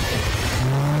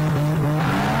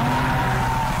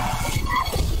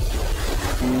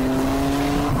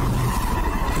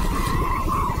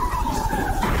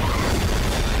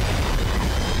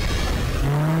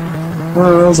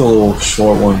 Oh, that was a little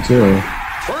short one too.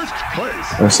 First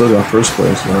place. I still got first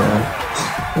place now.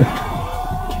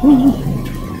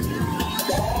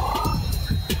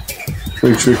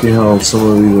 Pretty tricky how some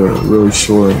of these are really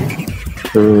short.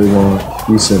 They're really long.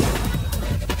 Decent.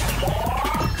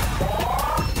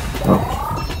 Oh.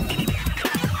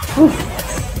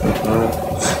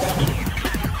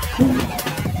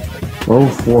 Level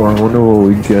 4, I wonder what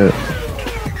we get.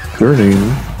 Turning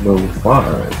level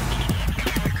 5.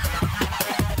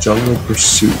 Jungle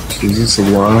Pursuit. Is this the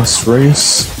last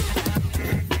race?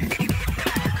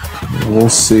 We'll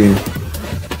see.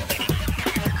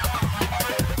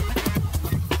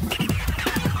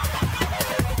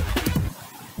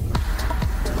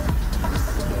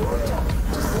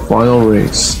 Final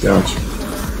race, gotcha.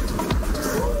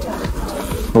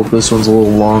 Hope this one's a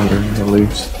little longer, at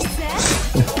least.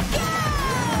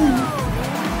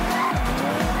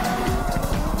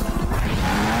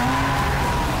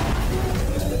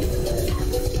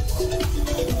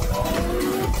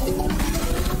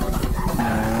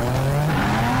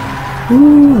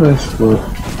 Ooh, nice flip.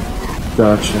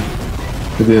 Gotcha.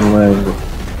 It didn't land the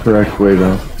correct way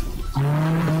though.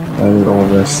 I did all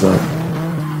messed up.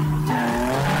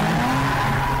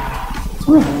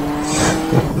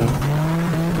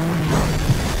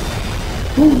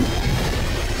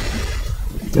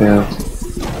 Yeah.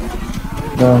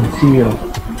 Downhill.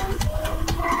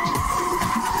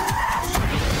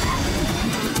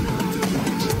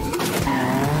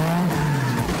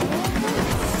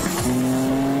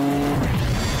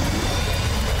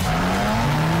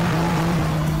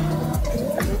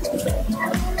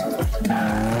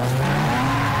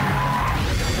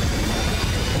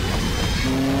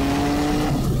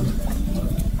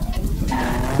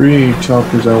 Three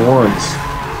choppers at once.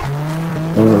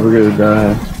 I'm never gonna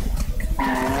die.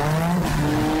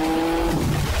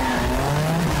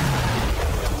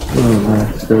 Oh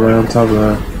man, let's go right on top of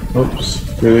that.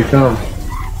 Oops, here they come.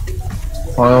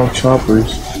 Final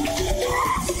choppers.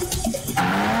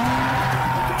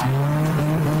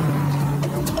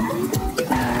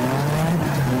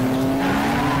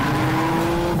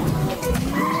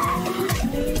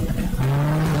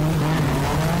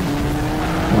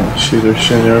 Oh shit, they're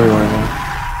shitting everywhere now.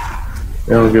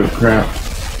 They don't give a crap.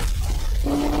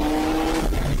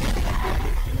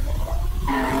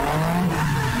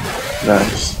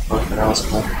 Nice. Okay, that was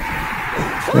cool.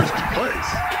 First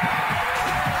place.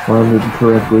 Landed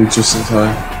correctly just in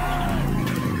time.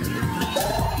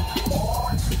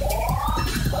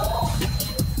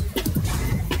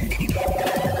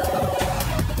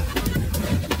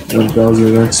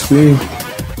 $1,000 XP.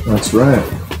 That's right.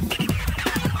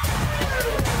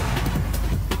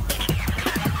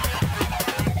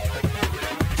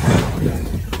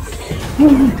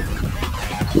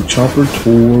 The chopper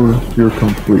tour, you're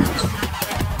complete.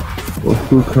 Well,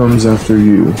 who comes after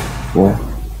you? Well,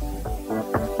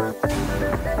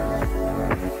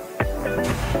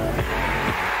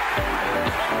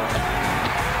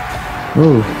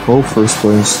 oh, first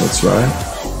place, that's right.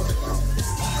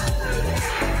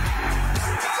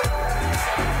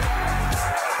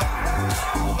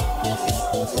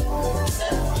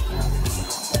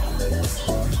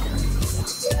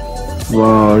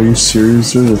 Wow, are you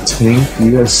serious? There's a tank?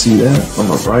 You guys see that on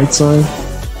the right side?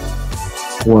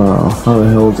 Wow, how the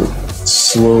hell is a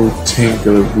slow tank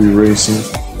gonna be racing?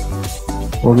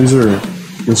 Well, these are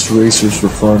just racers for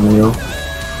fun, you know?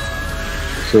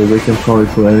 So they can probably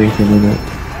put anything in it.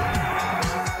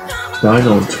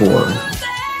 Dino Tour.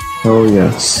 Hell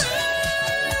yes.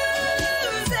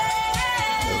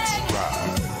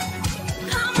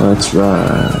 That's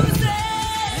right.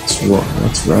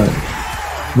 That's right.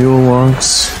 Mule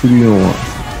Locks, who do you want?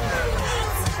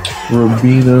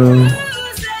 Rubino,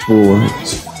 Bullet,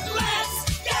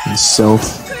 and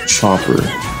South Chopper.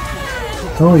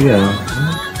 Oh yeah.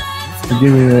 You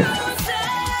gave me that.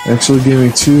 Actually gave me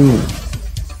 2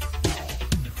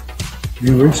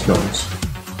 new race cars.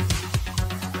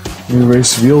 New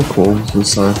race vehicles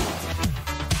this time.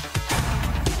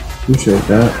 Appreciate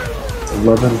that.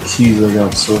 11 keys I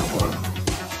got so far.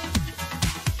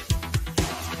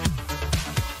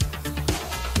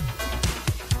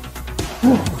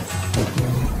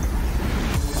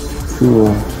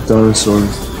 Cool.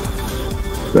 Dinosaurs.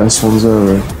 Best ones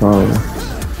ever, probably.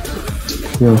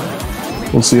 Yeah.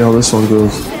 We'll see how this one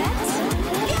goes.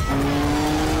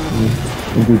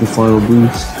 We'll do the final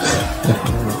boost.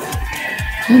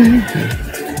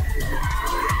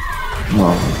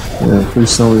 Oh, yeah,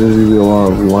 please tell me there's gonna be a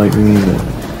lot of lightning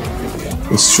and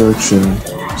destruction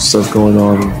stuff going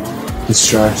on.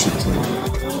 Distraction to me.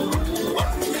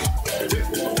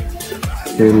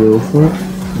 Okay, Littlefoot.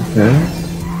 Okay.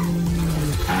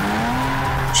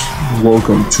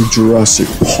 Welcome to Jurassic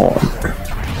Park.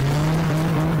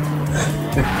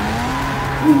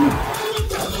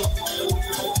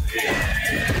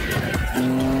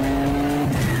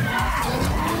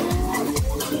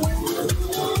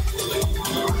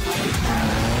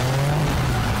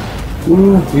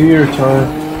 Ooh, here time.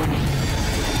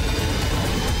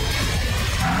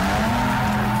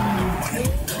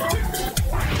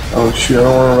 Oh shit, I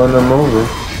don't want to run them over.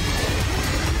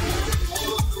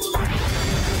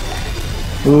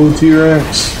 Ooh, T-Rex.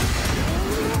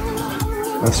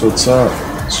 That's what's up.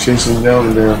 It's chasing down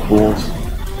the damn fools.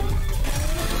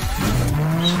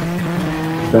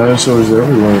 Dinosaurs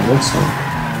everywhere in this one.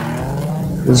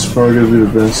 This is probably gonna be the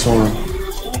best one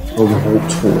of the whole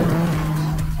tour.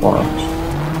 Watch.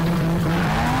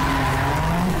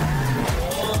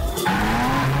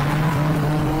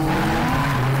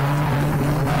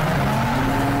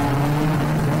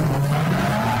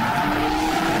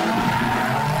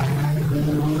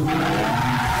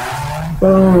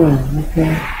 Boom.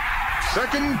 Okay.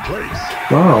 Second place.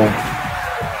 Wow.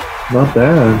 Not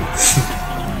bad.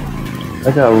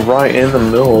 I got right in the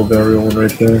middle of everyone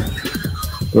right there.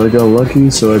 But I got lucky,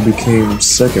 so I became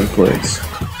second place.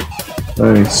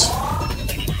 Nice.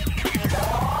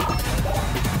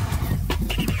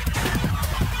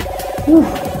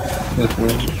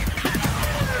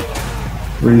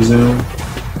 Resume.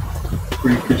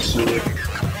 Prehistoric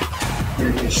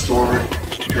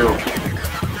hill.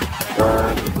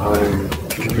 I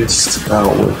missed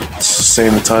out with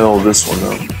Same title of this one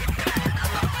though.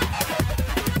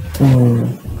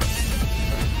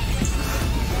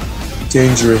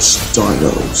 Dangerous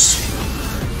dinos.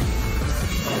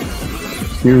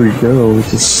 Here we go with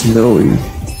the snowy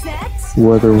Set.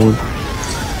 weather one.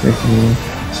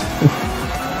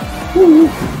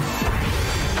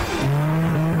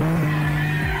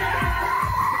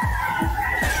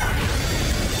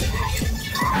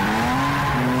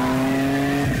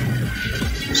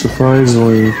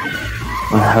 Surprisingly,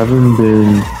 I haven't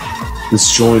been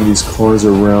destroying these cars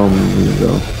around me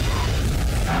though.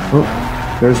 Oh,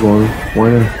 there's one.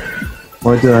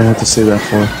 Why did I have to say that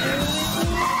far?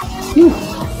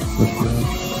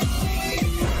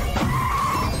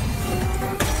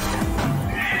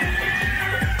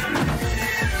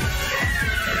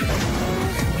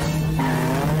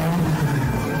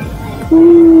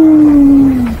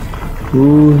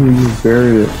 Ooh, he just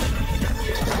buried it.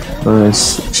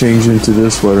 Nice. Change into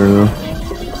this weather now.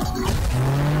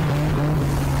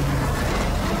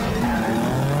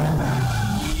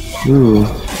 Ooh,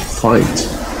 fight.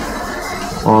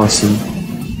 Awesome.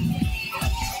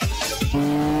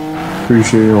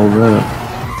 Appreciate all that.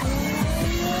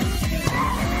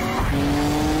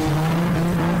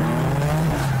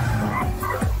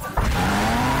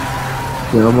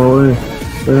 Get on my way.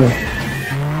 Yeah.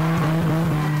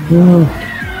 Yeah.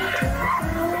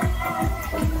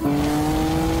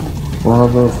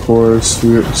 Lava forest,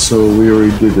 so we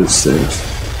already did this stage.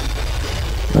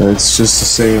 It's just the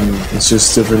same, it's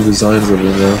just different designs of it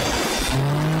now.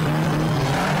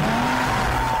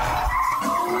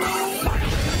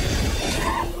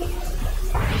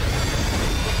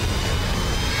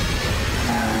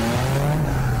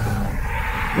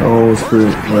 Oh, it's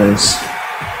pretty nice. I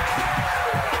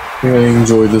think I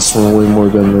enjoyed this one way more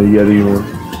than the Yeti one.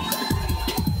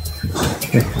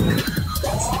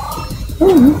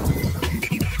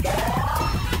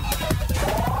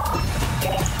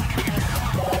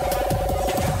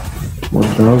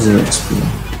 1000 XP.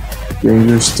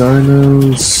 Dangerous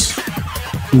dinos.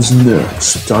 Who's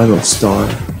next? Dino Star.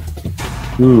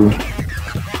 Ooh.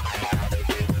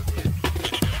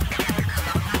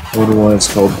 Wonder why it's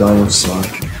called Dino Star.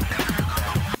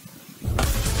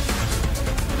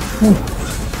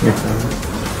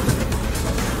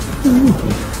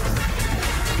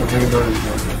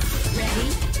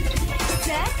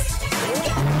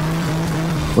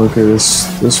 Okay,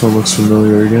 this one looks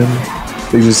familiar again.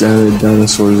 They just added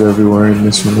dinosaurs everywhere in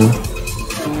this one now.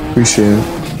 Appreciate it.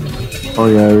 Oh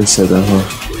yeah, I already said that, huh?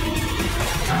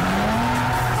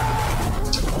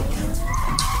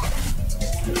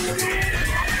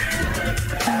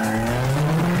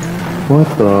 What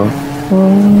the?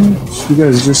 You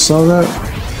guys just saw that?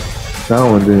 That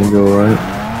one didn't go right.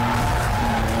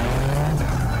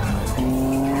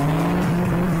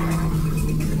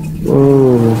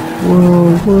 Whoa,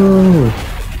 whoa, whoa.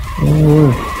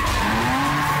 Whoa.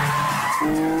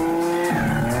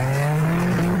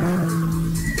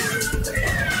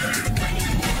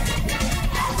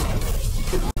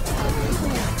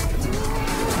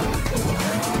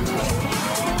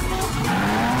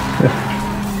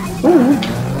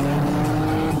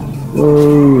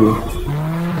 Whoa.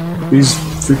 These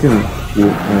freaking...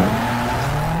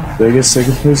 Did I get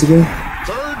second place again?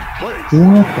 Third place.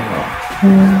 What the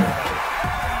hell?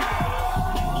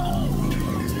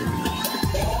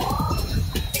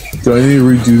 Do I need to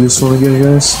redo this one again,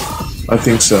 guys? I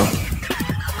think so.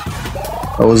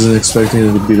 I wasn't expecting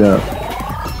it to be that.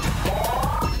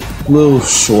 A little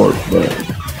short, but...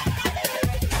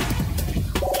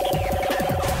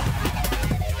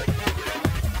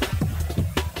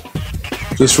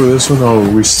 Just for this one, I'll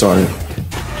restart it.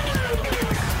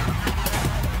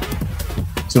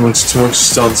 Too much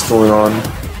stunts going on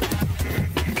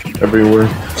everywhere.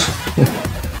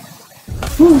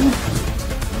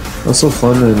 That's so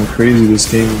fun and crazy this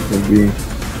game can be.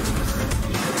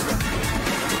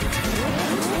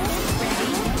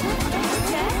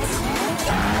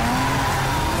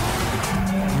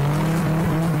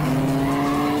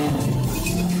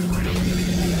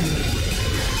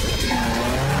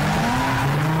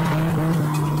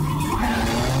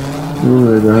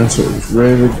 Ooh, the dancer is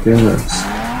ready to dance.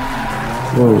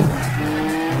 Whoa.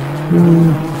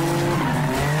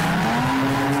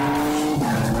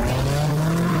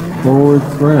 Holy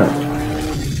crap.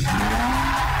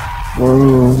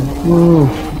 Whoa, whoa.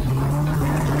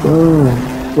 Boom,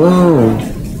 boom.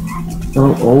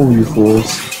 Oh, all you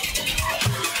fools.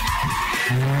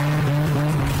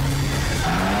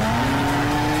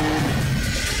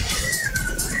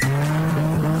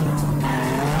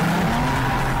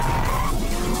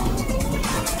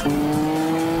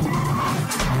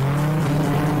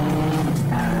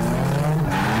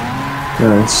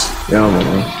 Nice. Yeah, I'm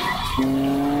on.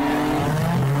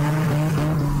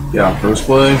 Yeah, first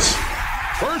place.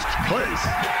 First place.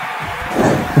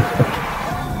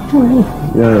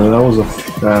 Yeah, that was a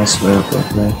fast map right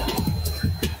there.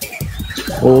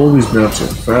 Well, all these maps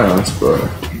are fast, but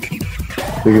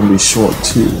they can be short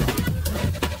too.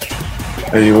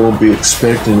 And you won't be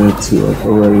expecting it to like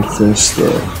already finish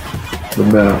the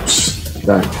maps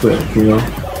that quick, you know?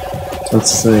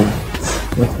 That's the thing.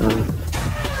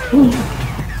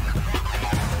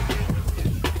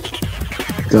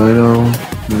 Dino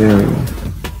Mary.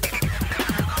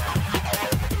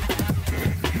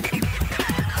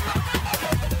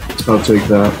 I'll take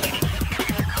that.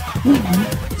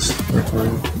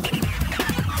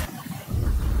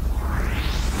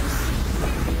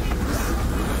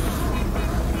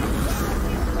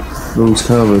 It was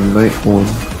kind of a night one.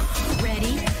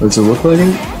 Ready? Does it look like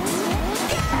it?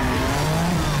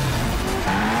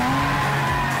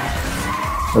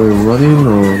 Are they running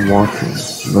or walking?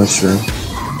 I'm not sure.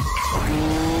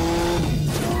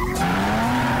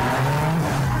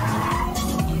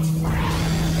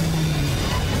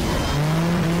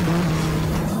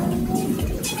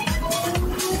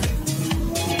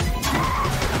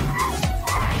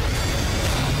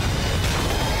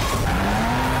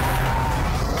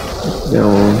 Yeah,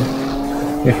 well.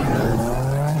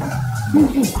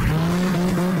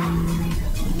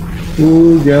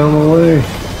 Ooh, get out of the way.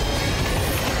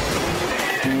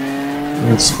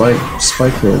 And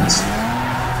spike heads.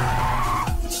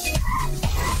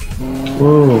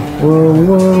 Whoa, whoa,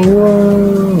 whoa,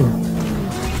 whoa.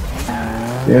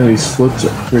 Damn, these flips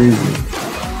are crazy.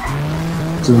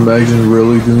 Just imagine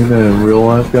really doing that in real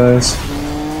life, guys.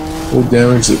 We'll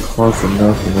damage the car for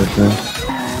nothing right there.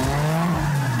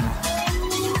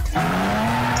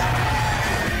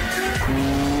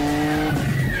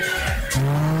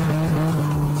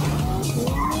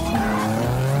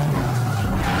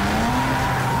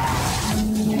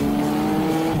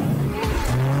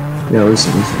 Yeah,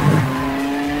 listen.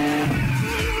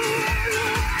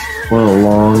 What a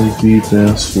long, deep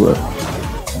ass flip.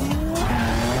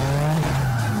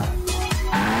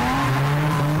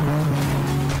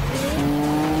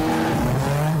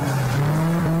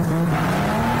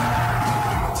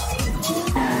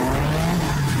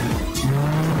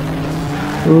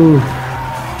 Ooh.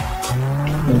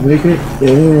 I make it?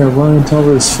 Yeah, run on top of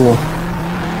this floor.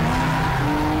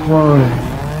 Run.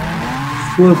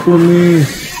 Flip with me.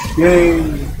 Yay!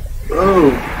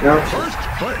 Oh, now First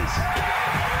place.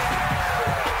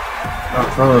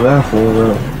 not front of that fool,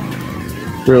 but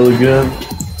really good.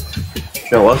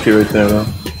 Got lucky right there, though.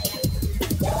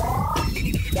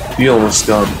 He almost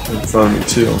got in front of me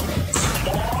too.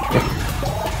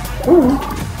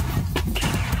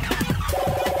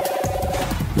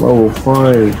 Level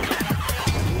 5.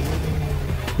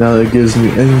 Now that gives me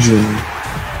engine.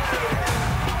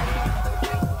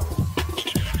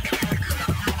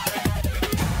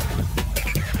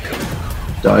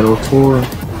 Dino tour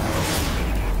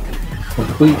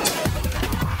complete.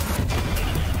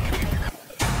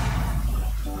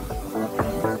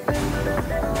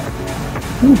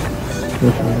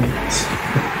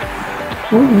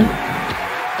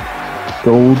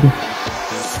 Gold.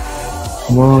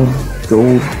 Come on,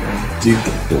 gold. Dig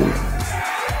gold.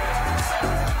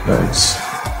 Nice.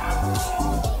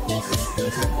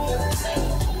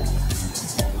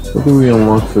 What do we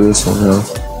unlock for this one now?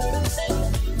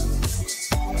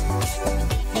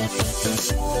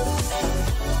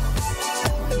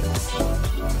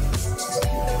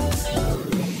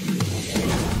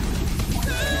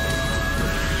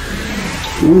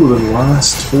 Ooh, the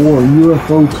last tour,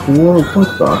 UFO tour, what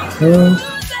the hell?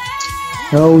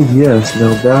 Hell yes,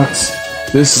 now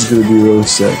this is gonna be really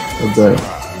sick, I bet.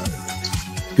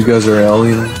 You guys are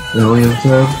alien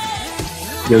fan?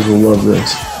 You guys will love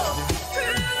this.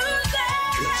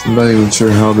 I'm not even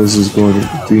sure how this is going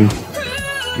to be.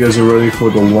 You guys are ready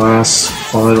for the last,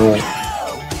 final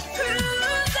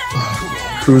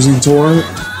cruising tour?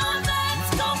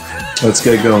 Let's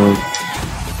get going.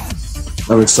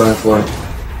 I'm excited for it.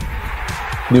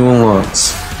 New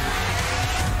unlocks.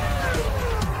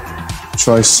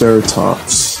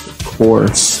 Triceratops, of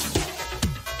course.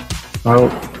 How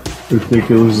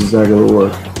ridiculous is that gonna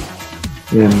look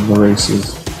in the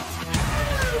races?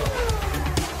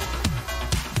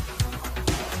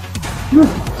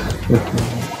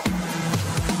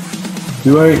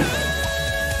 Do I?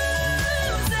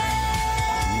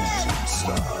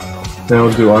 Now,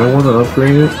 do I want to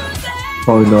upgrade it?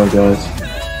 Probably not, guys.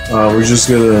 We're just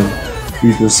gonna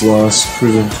beat this last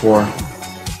Cruis'n tour.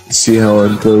 See how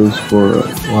it goes for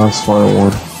last final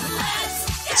one.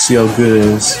 See how good it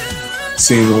is.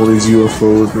 Seeing all these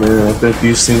UFOs, man. I bet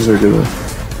these things are gonna.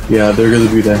 Yeah, they're gonna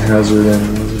be the hazard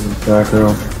enemies in the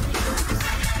background.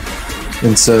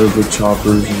 Instead of the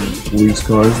choppers and police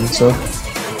cars and stuff.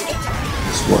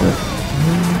 That's why.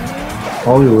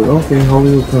 Hollywood. Okay,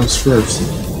 Hollywood comes first.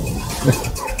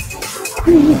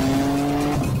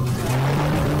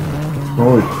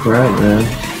 Holy crap, man.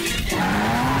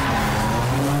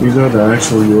 These are the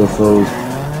actual UFOs.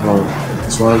 Oh,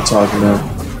 that's what I'm talking about.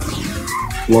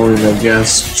 Blowing that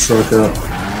gas truck up.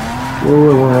 Whoa,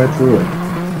 it went right through it.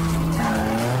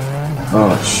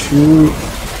 Oh, shoot.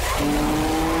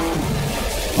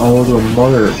 Oh, the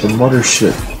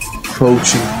mothership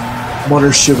approaching.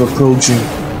 Mothership approaching.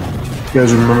 You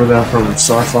guys remember that from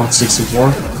Star Fox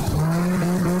 64?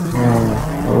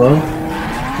 Hello?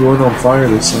 Going on fire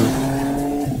this time.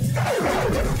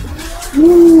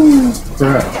 Woo!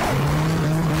 Crap.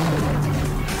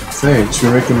 Thanks,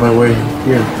 you're making my way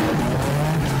here.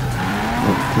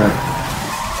 Oh, crap.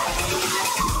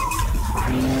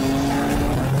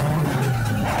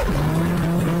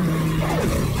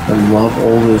 I love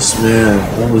all this, man.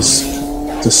 All this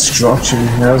destruction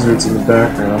hazards in the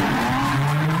background.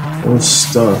 All this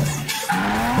stuff.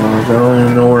 I don't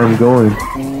even know where I'm going.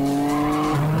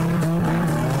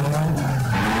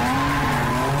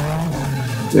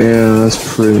 Damn, that's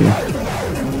pretty.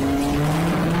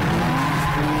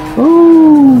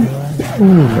 Oh,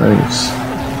 nice.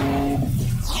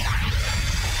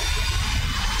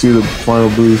 Do the final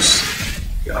boost.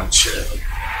 Gotcha.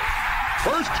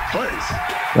 First place.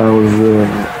 That was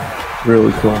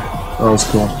really cool. That was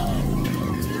cool.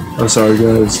 I'm sorry,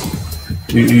 guys.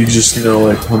 You just know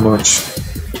like how much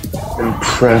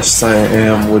impressed I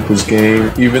am with this game.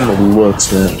 Even the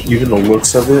looks, man. Even the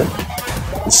looks of it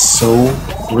is so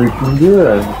freaking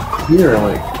good. Here,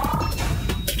 like.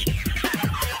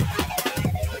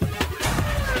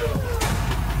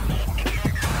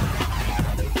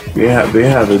 They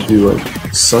had to do like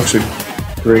such a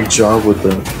great job with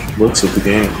the looks of the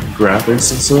game,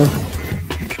 graphics and stuff.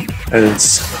 And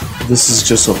this is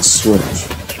just on Switch.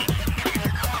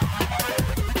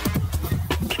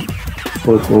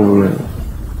 Flip over it.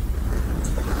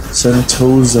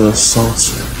 Sentosa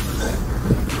saucer.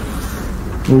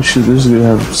 Oh shit, this is gonna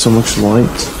have so much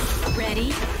light.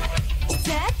 Ready,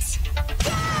 set.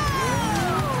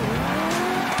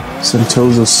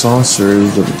 Sentosa saucer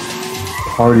is the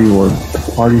party one.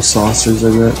 Party saucers, I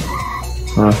bet.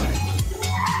 Huh.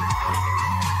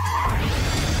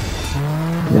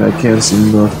 Yeah, I can't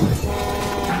see nothing.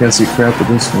 Can't see crap with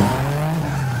this one.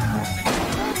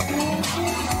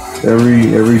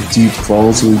 Every deep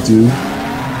falls we do,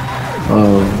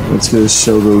 it's gonna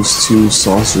show those two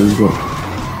saucers, but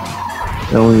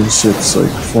alien ships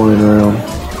like flying around.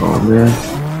 Oh man,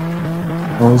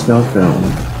 almost got that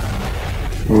one.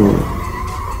 Ooh.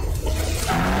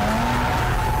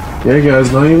 Yeah,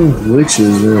 guys, not even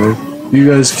glitches, really. Do you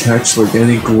guys catch like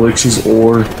any glitches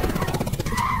or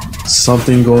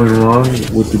something going wrong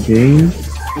with the game?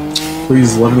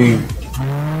 Please let me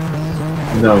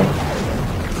know.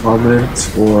 Comment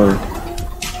or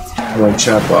my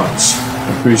chat box.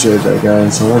 I appreciate that,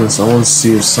 guys. I want to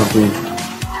see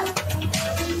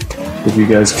if you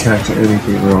guys catch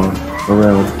anything wrong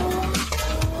around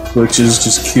glitches.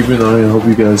 Just keep an eye. I hope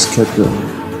you guys kept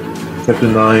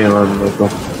an eye on like the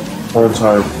whole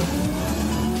entire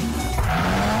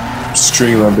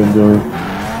stream I've been doing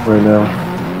right now.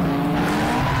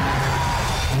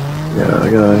 Yeah, I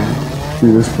gotta do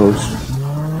this post.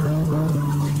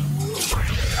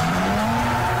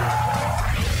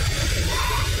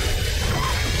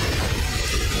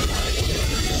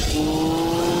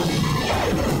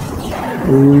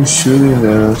 Who are we shooting at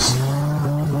us?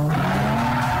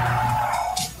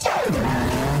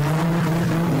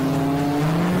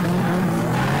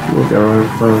 Look at right in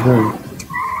front of him.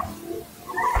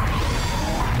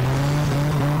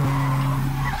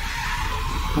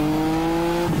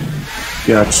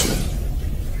 Gotcha.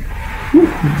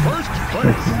 First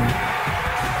place.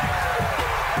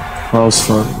 That was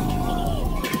fun.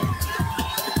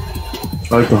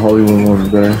 I like the Hollywood one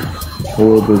better. A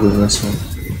little bit than this one.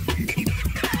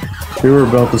 They were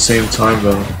about the same time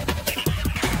though.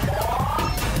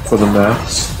 For the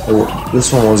maps.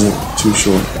 This one wasn't too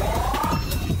short.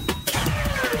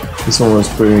 This one was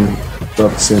pretty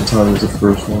about the same time as the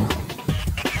first one.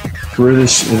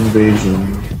 British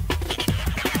invasion.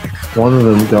 One of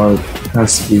them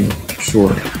has to be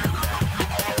short.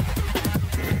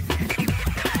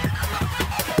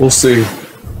 We'll see.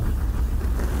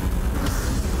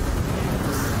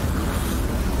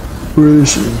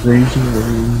 British invasion.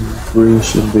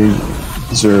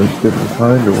 Is there a different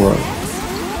kind or what?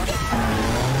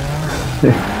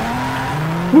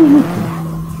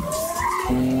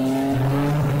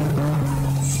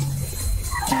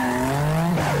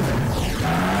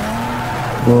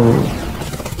 Whoa.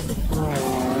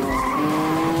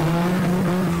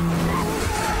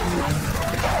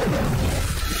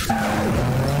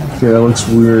 Okay, that looks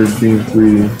weird being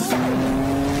 3D.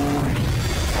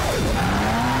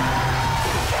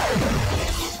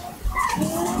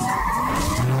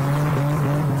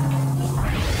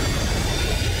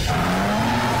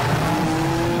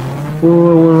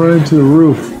 Whoa, I went right into the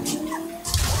roof.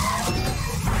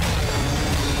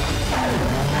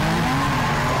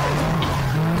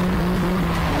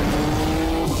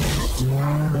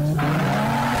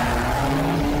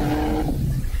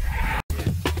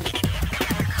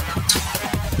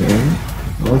 Okay,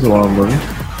 that was a lot of money.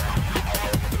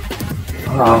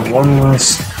 One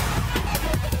last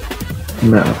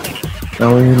map.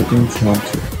 Alien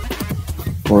Encounter.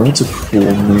 Well, that's a cool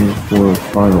name for a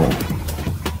final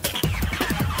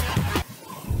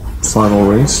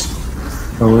race.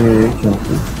 Alien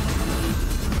Encounter.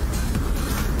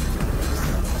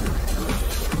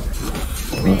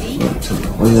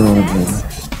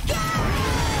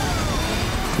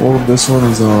 Well, this one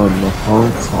is on the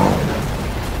Hong Kong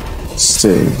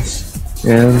stage.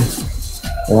 And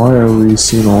why are we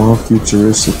seeing a lot of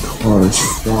futuristic cars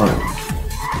flying?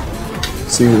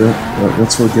 See,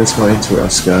 that's what gets my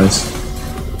interest, guys.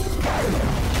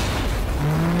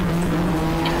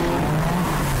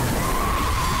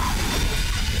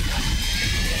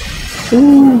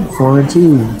 Ooh, flying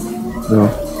too. No.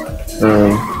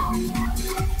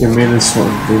 They made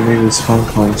this Hong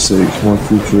Kong stage more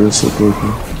futuristic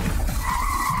looking.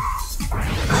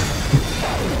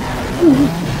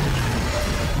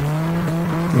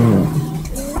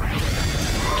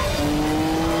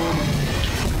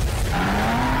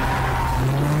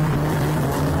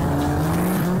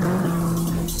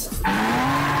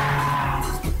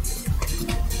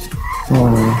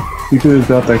 You could have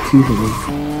got that key from me,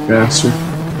 bastard.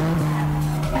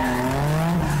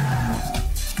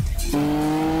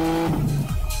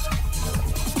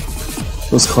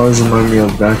 Those cars remind me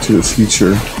of Back to the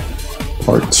Future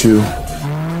Part 2.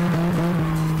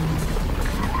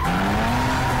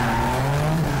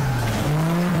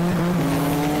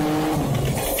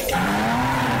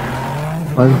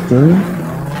 I'm third?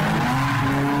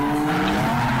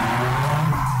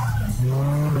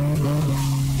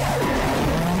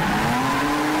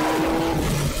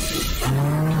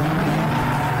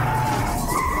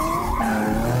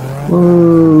 Whoa,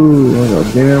 like a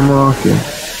damn rocket.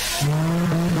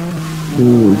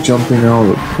 Ooh, jumping out of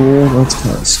the pool, that's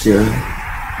kind of scary.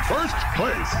 First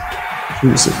place.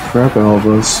 Jeez, the crap out of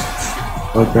us.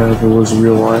 Like that if it was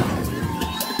real life.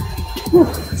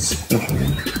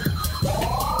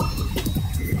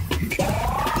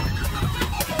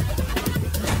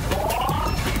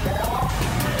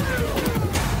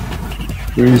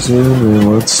 Cruis'n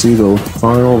and let's see the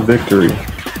final victory.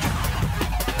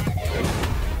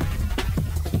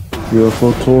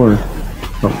 UFO tour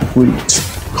complete.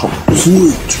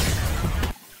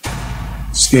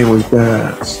 This game was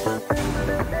badass.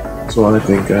 That's what I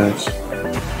think, guys.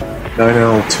 9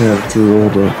 out of 10 through all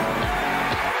the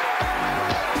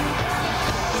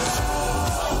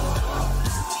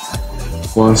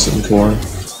Cruis'n tour.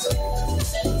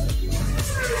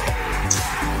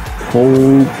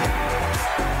 Cold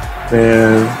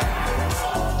and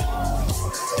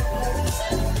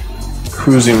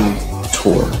Cruis'n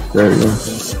tour. There you go.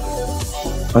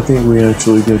 I think we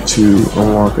actually get to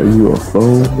unlock a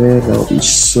UFO, man. That would be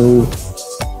so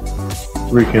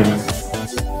freaking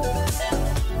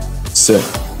sick.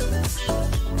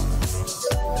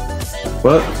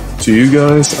 But to you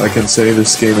guys, I can say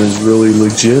this game is really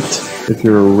legit. If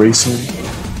you're a racing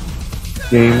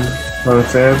game kind of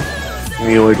fan,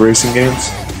 and you like racing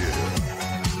games,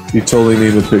 you totally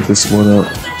need to pick this one up.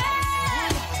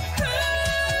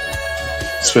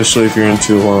 Especially if you're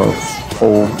into a lot of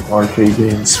old arcade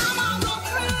games.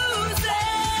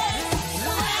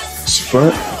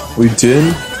 But we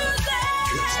did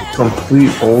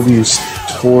complete all these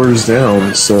tours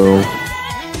down, so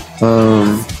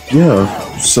yeah,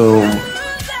 so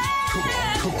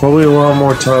probably a lot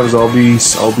more times I'll be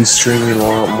streaming a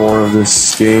lot more of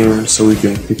this game so we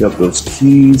can pick up those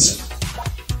keys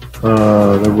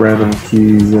the random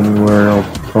keys anywhere. I'll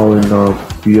probably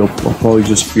not be. I'll probably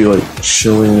just be like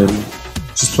chilling and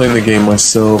just playing the game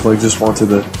myself. I just wanted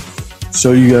to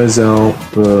show you guys out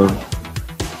the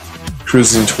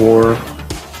Cruis'n tour,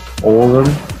 all of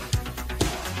them,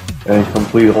 and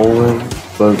complete all of them.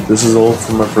 But this is all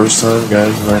for my first time,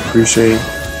 guys, and I appreciate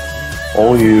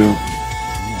all you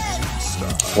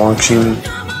watching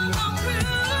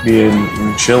me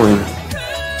and chilling,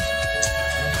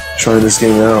 trying this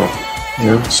game out.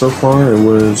 Yeah, so far it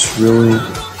was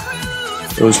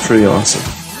pretty awesome.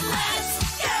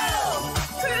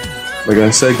 Like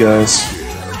I said, guys,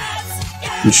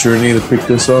 you sure need to pick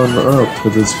this on up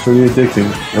because it's pretty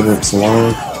addicting and it's a lot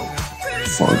of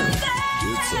fun.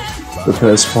 The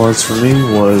best parts for me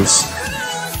was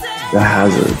the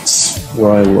hazards,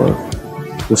 where I love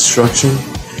destruction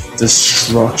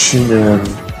and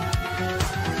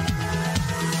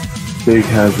big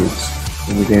hazards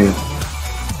in the game.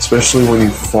 Especially when you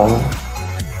fall,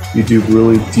 you do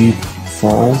really deep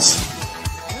falls,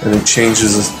 and it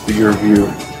changes your view.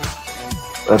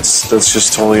 That's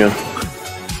just totally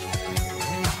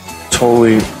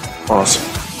awesome.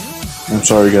 I'm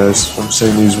sorry, guys. I'm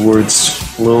saying these words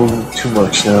a little too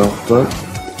much now, but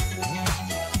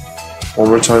one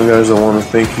more time, guys, I want to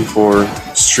thank you for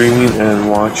streaming and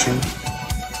watching.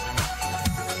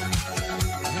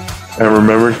 And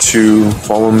remember to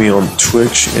follow me on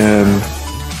Twitch and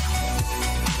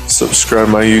subscribe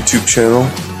my YouTube channel.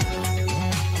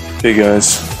 Okay,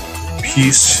 guys.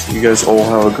 Peace. You guys all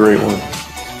have a great one.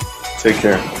 Take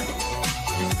care.